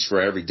you reach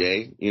for every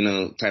day,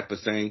 type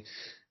of thing.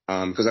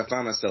 Because I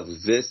find myself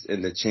this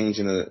and the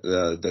Changing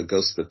the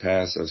Ghost of the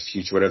Past or the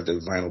Future, whatever the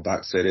vinyl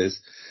box set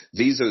is.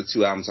 These are the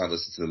 2 albums I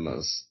listen to the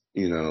most,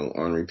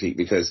 on repeat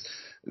because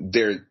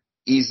they're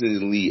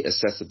easily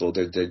accessible.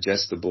 They're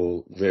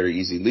digestible, very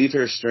easy. Leave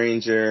Here a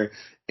Stranger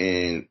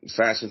and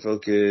Fashion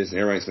Focus and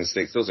Everybody's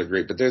Mistakes. Those are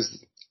great, but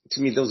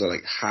to me, those are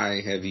like high,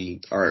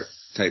 heavy art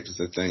types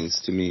of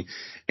things to me.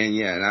 And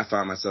yeah, and I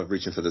find myself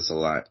reaching for this a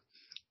lot.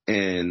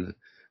 And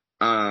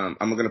I'm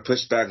going to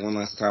push back one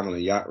last time on the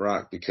Yacht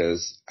Rock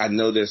because I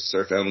know there's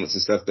surf elements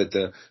and stuff, but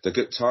the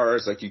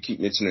guitars, like you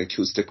keep mentioning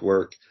acoustic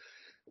work,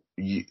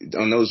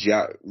 on those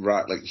Yacht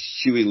Rock, like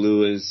Huey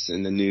Lewis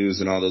and the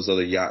News and all those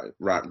other Yacht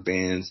Rock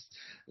bands,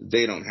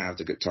 they don't have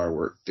the guitar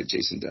work that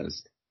Jason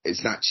does.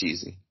 It's not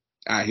cheesy.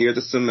 I hear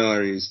the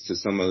similarities to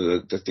some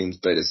of the things,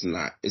 but it's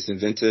not. It's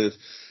inventive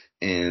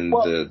and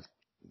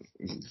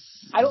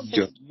I don't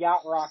think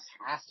Yacht Rock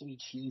has to be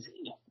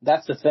cheesy.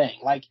 That's the thing.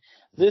 Like,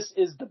 this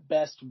is the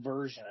best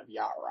version of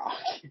Yacht Rock.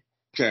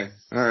 Okay.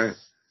 All right.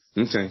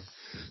 Okay.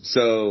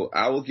 So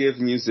I will give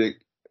music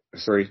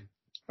 3.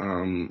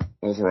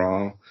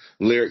 Overall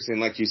lyrics, and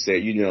like you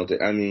said, you nailed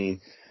it. I mean,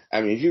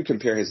 if you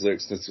compare his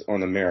lyrics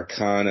on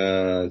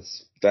Americana,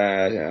 it's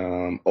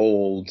that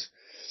old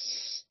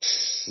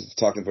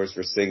talking voice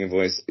for singing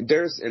voice.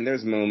 There's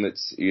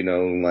moments,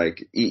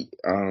 like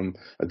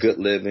A Good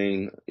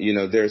Living.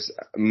 There's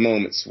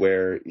moments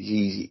where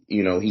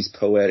he's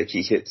poetic,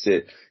 he hits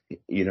it,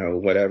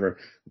 whatever.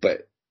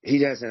 But he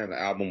doesn't have an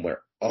album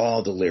where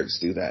all the lyrics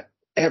do that.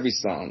 Every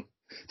song,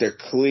 they're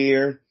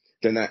clear,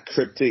 they're not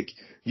cryptic.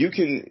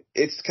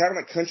 It's kind of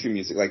like country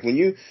music. Like when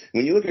you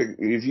look at,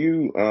 if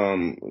you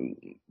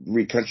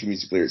read country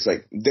music lyrics,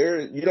 like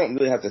you don't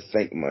really have to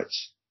think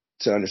much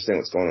to understand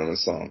what's going on in a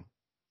song.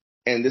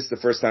 And this is the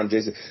first time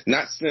Jason,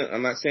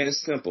 I'm not saying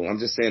it's simple. I'm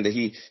just saying that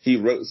he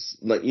wrote,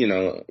 like,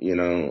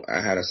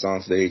 I had a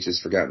song for the ages,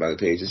 forgot by the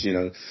pages,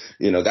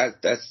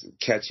 that's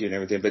catchy and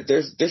everything, but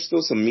there's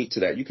still some meat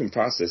to that. You can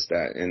process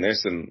that, and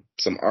there's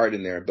some art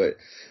in there, but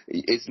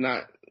it's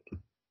not,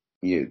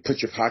 you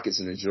put your pockets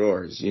in the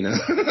drawers,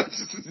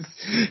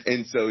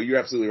 And so you're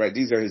absolutely right.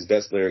 These are his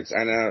best lyrics. I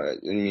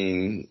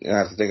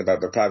have to think about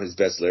it, but probably his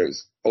best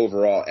lyrics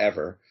overall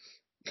ever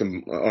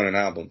on an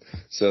album.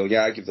 So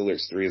yeah, I give the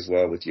lyrics 3 as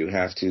well with you.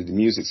 Have to. The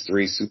music's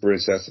 3, super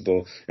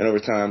accessible, and over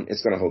time,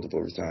 it's going to hold up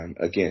over time.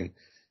 Again,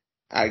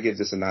 I give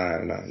this a 9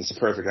 out of 9. It's a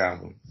perfect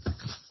album.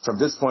 From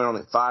this point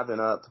on, 5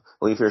 and up,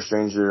 Leave Here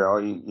Stranger,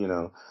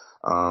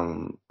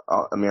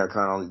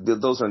 Americana,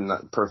 those are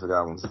not perfect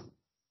albums.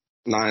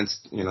 9,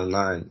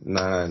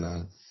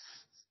 9.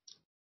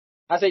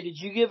 I say, did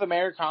you give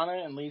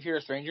Americana and Leave Here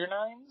a Stranger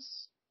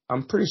 9s?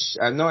 I'm pretty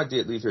sure. I know I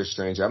did Leave Here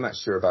Stranger. I'm not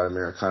sure about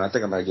Americana. I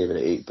think I might have gave it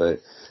an 8, but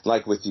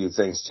like with you,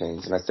 things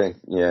change, and I think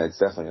it's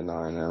definitely a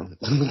 9 now.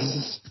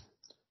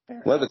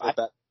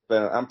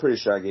 But I'm pretty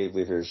sure I gave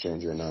Leave Here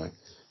Stranger a 9.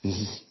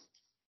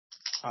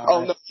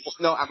 Right.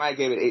 No, I might have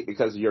gave it 8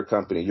 because of Your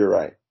Company. You're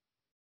right.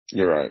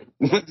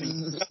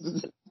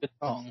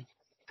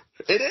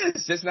 It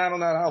is. It's not on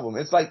that album.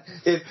 It's like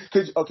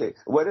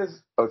what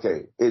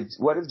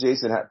if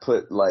Jason had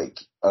put like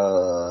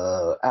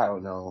I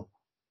don't know,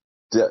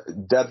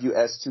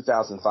 WS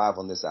 2005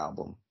 on this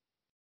album?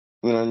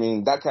 You know what I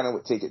mean? That kind of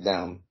would take it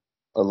down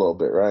a little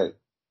bit, right?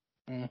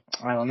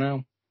 I don't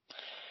know.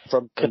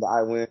 From the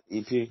I Win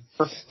EP.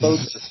 Both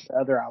the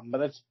other album, but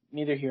that's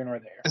neither here nor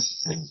there.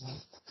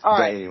 All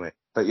right. Anyway,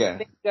 but yeah.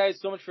 Thank you guys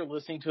so much for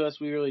listening to us.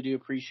 We really do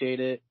appreciate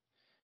it.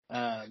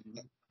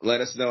 Let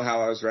us know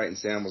how I was right and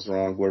Sam was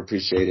wrong. We'll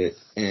appreciate it.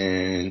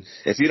 And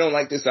if you don't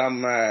like this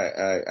album,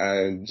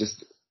 I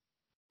just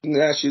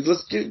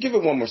let's give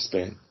it one more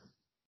spin.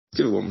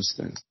 Give it one more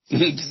spin.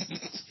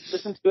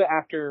 Listen to it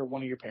after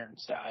one of your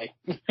parents die,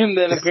 and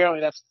then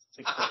apparently that's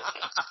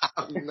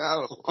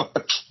no.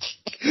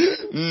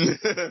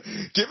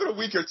 Give it a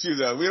week or 2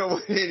 though. We don't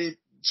want any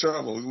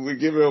trouble. We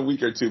give it a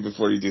week or 2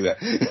 before you do that.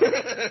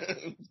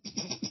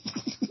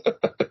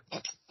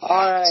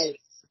 All right.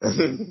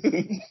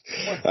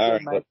 All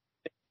right.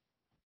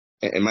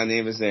 And my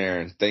name is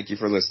Aaron. Thank you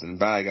for listening.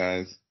 Bye,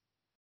 guys.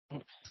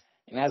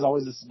 And as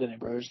always, this has been a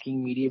Brothers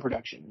King Media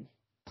production.